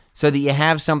Raw so that you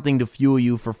have something to fuel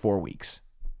you for 4 weeks.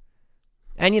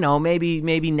 And,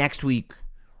 maybe next week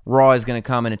Raw is going to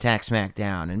come and attack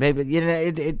SmackDown. And maybe,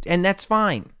 and that's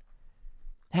fine.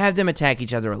 Have them attack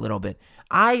each other a little bit.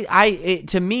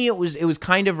 To me, it was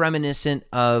kind of reminiscent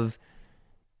of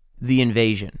the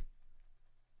Invasion.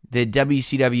 The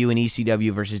WCW and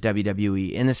ECW versus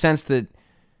WWE. In the sense that,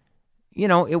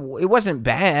 it wasn't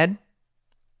bad.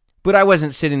 But I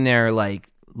wasn't sitting there,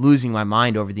 losing my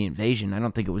mind over the Invasion. I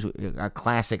don't think it was a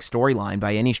classic storyline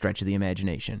by any stretch of the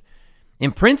imagination.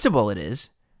 In principle, it is.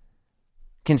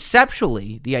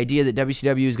 Conceptually, the idea that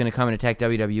WCW is going to come and attack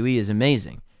WWE is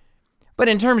amazing. But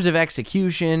in terms of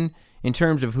execution, in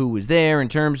terms of who was there, in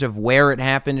terms of where it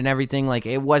happened and everything,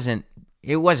 it wasn't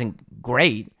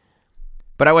great.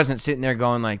 But I wasn't sitting there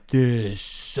going this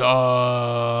sucks.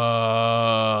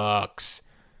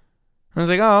 I was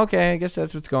like, oh, okay, I guess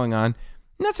that's what's going on.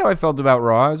 And that's how I felt about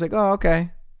Raw. I was like, oh,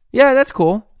 okay. Yeah, that's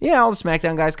cool. Yeah, all the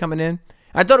SmackDown guys coming in.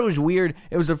 I thought it was weird.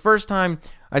 It was the first time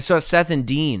I saw Seth and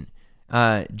Dean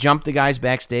jump the guys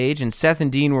backstage, and Seth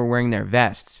and Dean were wearing their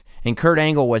vests, and Kurt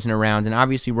Angle wasn't around, and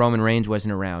obviously Roman Reigns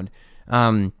wasn't around.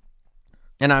 And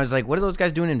I was like, what are those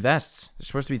guys doing in vests? There's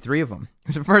supposed to be 3 of them. It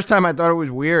was the first time I thought it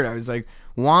was weird. I was like,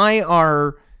 why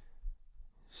are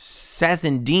Seth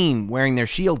and Dean wearing their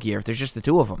Shield gear if there's just the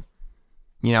 2 of them?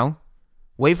 You know,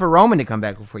 wait for Roman to come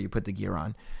back before you put the gear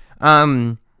on.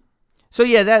 So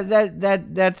yeah,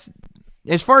 that's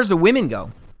as far as the women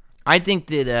go. I think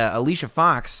that Alicia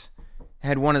Fox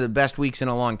had one of the best weeks in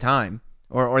a long time,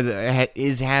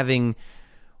 is having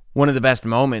one of the best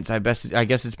moments. I guess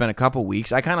it's been a couple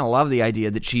weeks. I kind of love the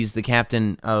idea that she's the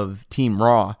captain of Team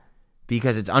Raw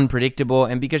because it's unpredictable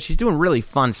and because she's doing really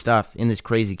fun stuff in this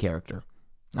crazy character.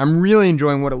 I'm really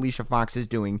enjoying what Alicia Fox is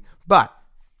doing. But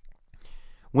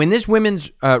when this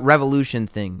women's revolution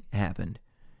thing happened,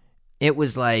 it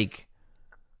was like,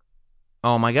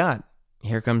 oh my God,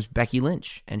 here comes Becky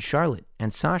Lynch and Charlotte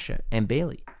and Sasha and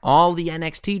Bayley. All the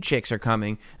NXT chicks are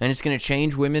coming, and it's going to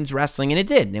change women's wrestling, and it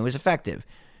did, and it was effective.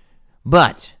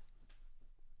 But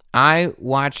I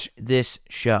watched this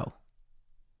show,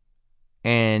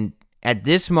 and at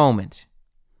this moment,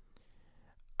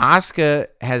 Asuka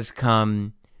has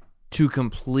come to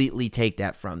completely take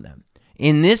that from them.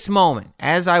 In this moment,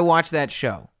 as I watch that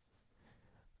show,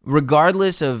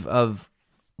 regardless of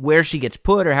where she gets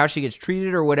put or how she gets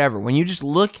treated or whatever, when you just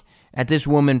look at this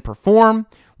woman perform,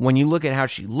 when you look at how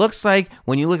she looks like,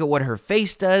 when you look at what her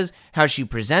face does, how she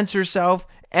presents herself,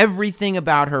 everything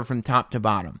about her from top to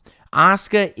bottom,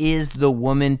 Asuka is the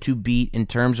woman to beat in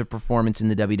terms of performance in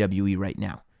the WWE right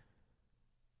now.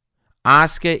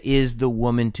 Asuka is the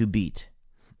woman to beat.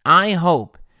 I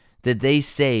hope that they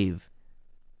save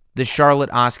the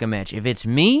Charlotte-Asuka match. If it's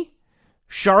me,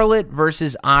 Charlotte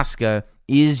versus Asuka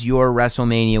is your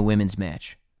WrestleMania women's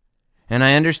match. And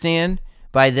I understand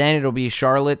by then it'll be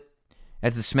Charlotte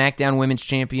as the SmackDown Women's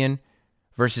Champion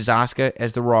versus Asuka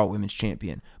as the Raw Women's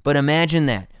Champion. But imagine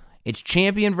that. It's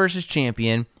champion versus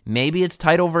champion. Maybe it's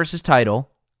title versus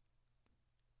title.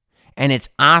 And it's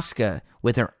Asuka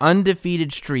with her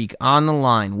undefeated streak on the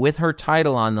line, with her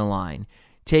title on the line,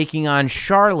 taking on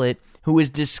Charlotte, who is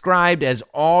described as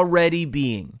already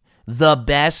being the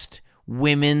best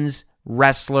women's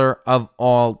wrestler of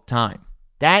all time.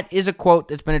 That is a quote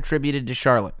that's been attributed to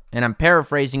Charlotte, and I'm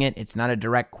paraphrasing it. It's not a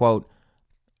direct quote,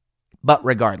 but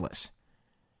regardless,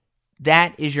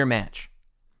 that is your match.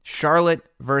 Charlotte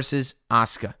versus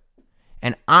Asuka.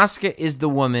 And Asuka is the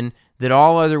woman that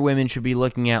all other women should be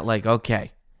looking at like,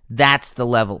 okay, that's the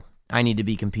level I need to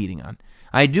be competing on.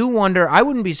 I do wonder, I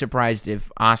wouldn't be surprised if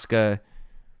Asuka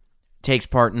takes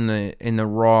part in the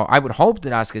Raw. I would hope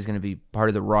that Asuka is going to be part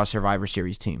of the Raw Survivor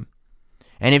Series team.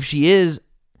 And if she is,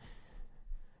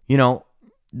 you know,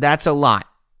 that's a lot.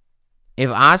 If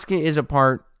Asuka is a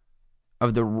part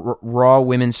of the Raw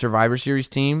Women's Survivor Series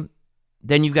team,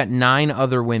 then you've got 9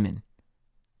 other women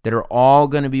that are all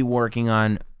going to be working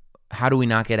on how do we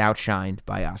not get outshined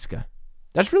by Asuka.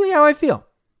 That's really how I feel.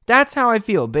 That's how I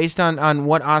feel based on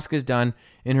what Asuka's done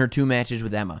in her 2 matches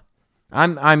with Emma.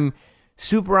 I'm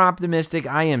super optimistic.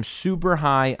 I am super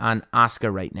high on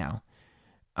Asuka right now.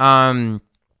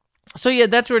 So yeah,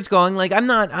 that's where it's going. Like I'm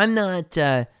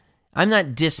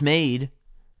not dismayed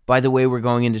by the way we're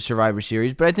going into Survivor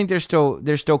Series, but I think there's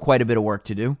still quite a bit of work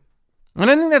to do. And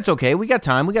I think that's okay. We got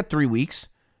time. We got 3 weeks.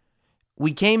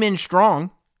 We came in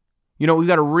strong. You know, we've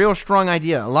got a real strong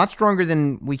idea, a lot stronger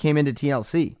than we came into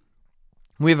TLC.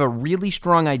 We have a really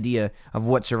strong idea of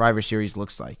what Survivor Series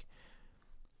looks like.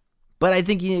 But I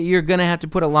think you're going to have to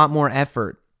put a lot more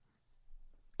effort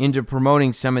into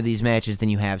promoting some of these matches than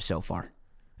you have so far.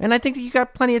 And I think that you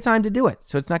got plenty of time to do it,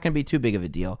 so it's not going to be too big of a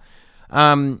deal.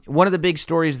 One of the big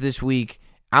stories this week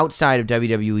outside of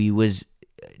WWE was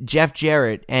Jeff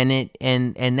Jarrett, and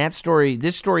this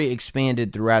story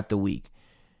expanded throughout the week.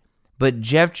 But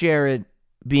Jeff Jarrett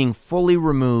being fully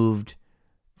removed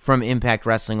from Impact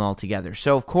Wrestling altogether.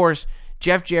 So, of course,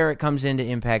 Jeff Jarrett comes into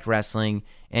Impact Wrestling,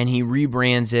 and he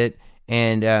rebrands it,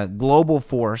 and Global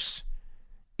Force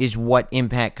is what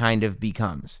Impact kind of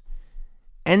becomes.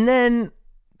 And then,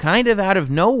 kind of out of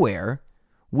nowhere,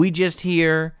 we just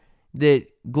hear that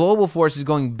Global Force is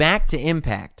going back to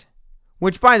Impact,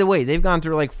 which, by the way, they've gone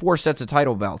through like 4 sets of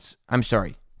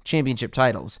championship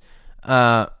titles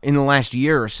in the last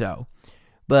year or so.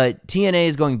 But TNA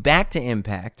is going back to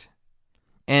Impact,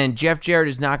 and Jeff Jarrett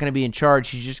is not going to be in charge.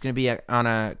 He's just going to be on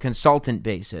a consultant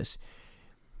basis.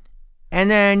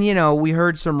 And then, you know, we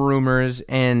heard some rumors,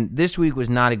 and this week was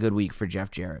not a good week for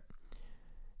Jeff Jarrett.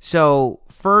 So,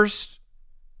 first,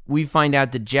 we find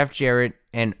out that Jeff Jarrett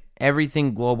and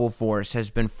everything Global Force has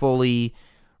been fully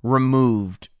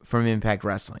removed from Impact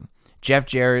Wrestling. Jeff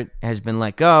Jarrett has been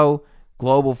let go.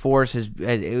 Global Force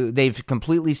they've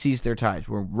completely ceased their ties.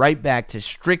 We're right back to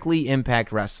strictly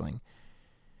Impact Wrestling.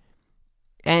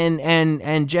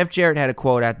 And Jeff Jarrett had a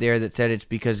quote out there that said it's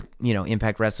because, you know,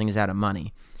 Impact Wrestling is out of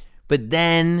money. But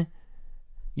then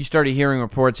you started hearing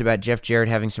reports about Jeff Jarrett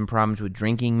having some problems with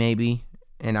drinking maybe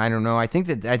And I don't know. I think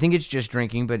it's just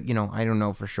drinking, but, I don't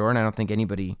know for sure. And I don't think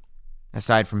anybody,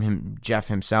 aside from him, Jeff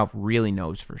himself, really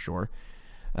knows for sure.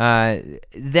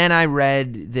 Then I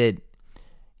read that,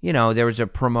 there was a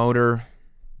promoter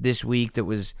this week that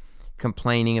was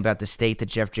complaining about the state that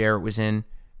Jeff Jarrett was in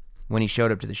when he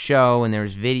showed up to the show. And there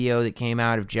was video that came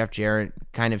out of Jeff Jarrett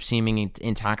kind of seeming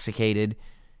intoxicated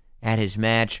at his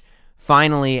match.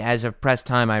 Finally, as of press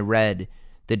time, I read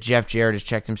that Jeff Jarrett has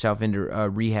checked himself into a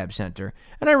rehab center.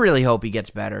 And I really hope he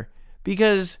gets better,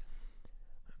 because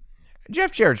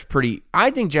Jeff Jarrett's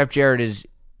I think Jeff Jarrett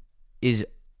is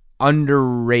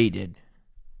underrated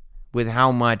with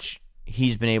how much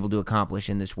he's been able to accomplish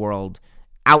in this world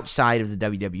outside of the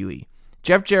WWE.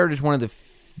 Jeff Jarrett is one of the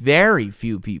very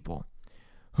few people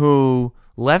who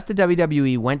left the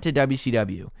WWE, went to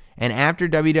WCW, and after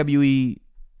WWE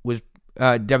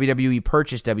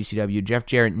purchased WCW, Jeff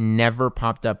Jarrett never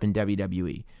popped up in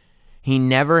WWE. He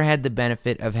never had the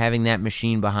benefit of having that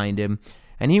machine behind him,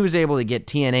 and he was able to get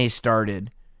TNA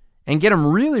started and get them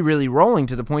really, really rolling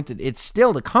to the point that it's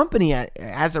still, the company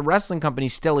as a wrestling company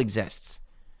still exists,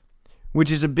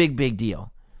 which is a big, big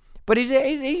deal. But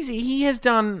he has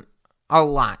done a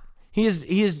lot. He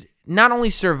has not only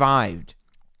survived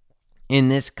in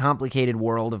this complicated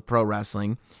world of pro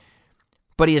wrestling,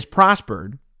 but he has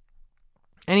prospered.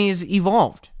 And he has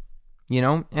evolved,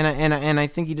 and I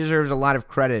think he deserves a lot of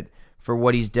credit for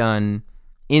what he's done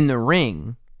in the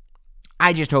ring.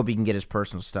 I just hope he can get his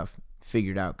personal stuff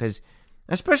figured out, because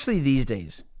especially these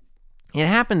days, it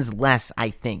happens less,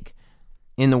 I think,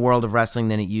 in the world of wrestling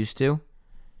than it used to.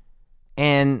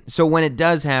 And so when it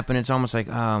does happen, it's almost like,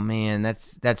 oh man,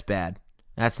 that's bad.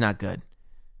 That's not good.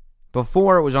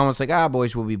 Before it was almost like,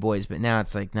 boys will be boys, but now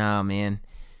it's like, nah, man,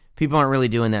 people aren't really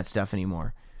doing that stuff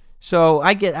anymore. So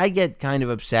I get kind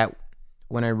of upset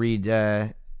when I read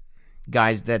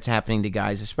guys that's happening to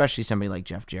guys, especially somebody like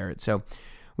Jeff Jarrett. So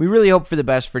we really hope for the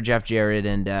best for Jeff Jarrett,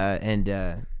 and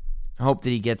hope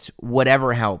that he gets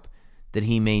whatever help that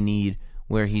he may need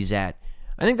where he's at.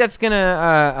 I think that's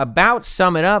gonna about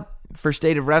sum it up for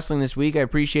State of Wrestling this week. I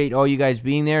appreciate all you guys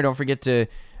being there. Don't forget to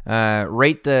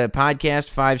rate the podcast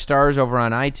 5 stars over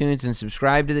on iTunes and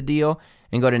subscribe to the deal.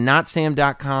 And go to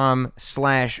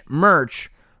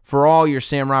notsam.com/merch for all your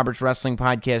Sam Roberts Wrestling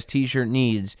Podcast t-shirt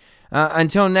needs.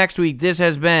 Until next week, this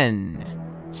has been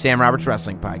Sam Roberts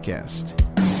Wrestling Podcast.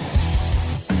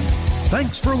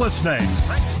 Thanks for listening.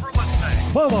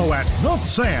 Follow at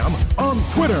NotSam on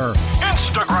Twitter,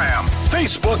 Instagram,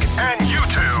 Facebook, and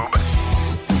YouTube.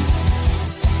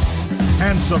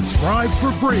 And subscribe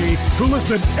for free to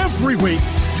listen every week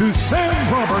to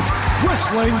Sam Roberts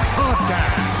Wrestling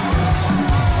Podcast.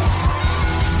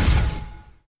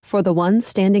 For the ones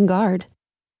standing guard,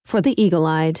 for the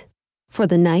eagle-eyed, for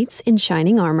the knights in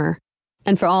shining armor,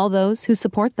 and for all those who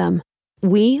support them,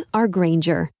 we are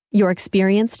Grainger, your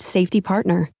experienced safety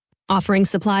partner, offering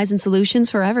supplies and solutions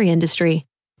for every industry,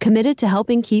 committed to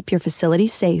helping keep your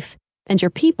facilities safe and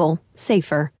your people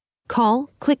safer. Call,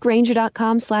 click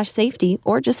Grainger.com/safety,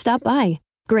 or just stop by.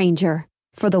 Grainger,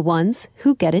 for the ones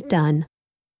who get it done.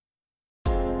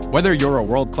 Whether you're a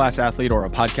world-class athlete or a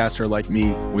podcaster like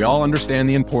me, we all understand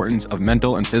the importance of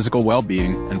mental and physical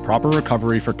well-being and proper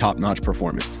recovery for top-notch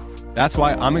performance. That's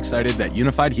why I'm excited that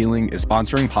Unified Healing is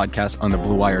sponsoring podcasts on the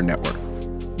Blue Wire Network.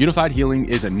 Unified Healing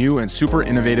is a new and super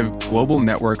innovative global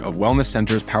network of wellness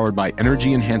centers powered by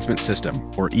Energy Enhancement System,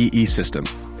 or EE System.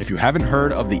 If you haven't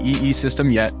heard of the EE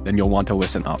System yet, then you'll want to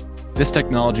listen up. This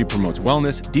technology promotes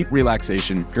wellness, deep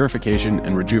relaxation, purification,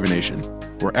 and rejuvenation.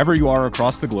 Wherever you are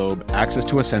across the globe, access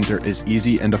to a center is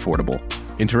easy and affordable.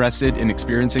 Interested in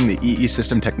experiencing the EE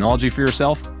System technology for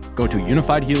yourself? Go to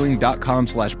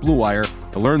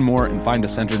unifiedhealing.com/bluewire to learn more and find a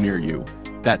center near you.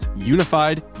 That's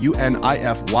unified,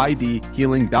 UNIFYD,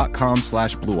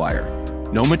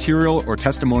 healing.com/bluewire. No material or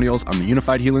testimonials on the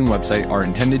Unified Healing website are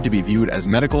intended to be viewed as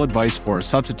medical advice or a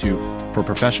substitute for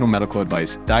professional medical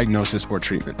advice, diagnosis, or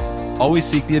treatment. Always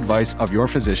seek the advice of your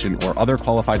physician or other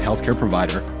qualified healthcare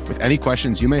provider with any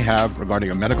questions you may have regarding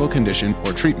a medical condition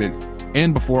or treatment,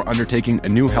 and before undertaking a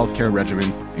new healthcare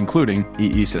regimen, including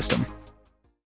EE System.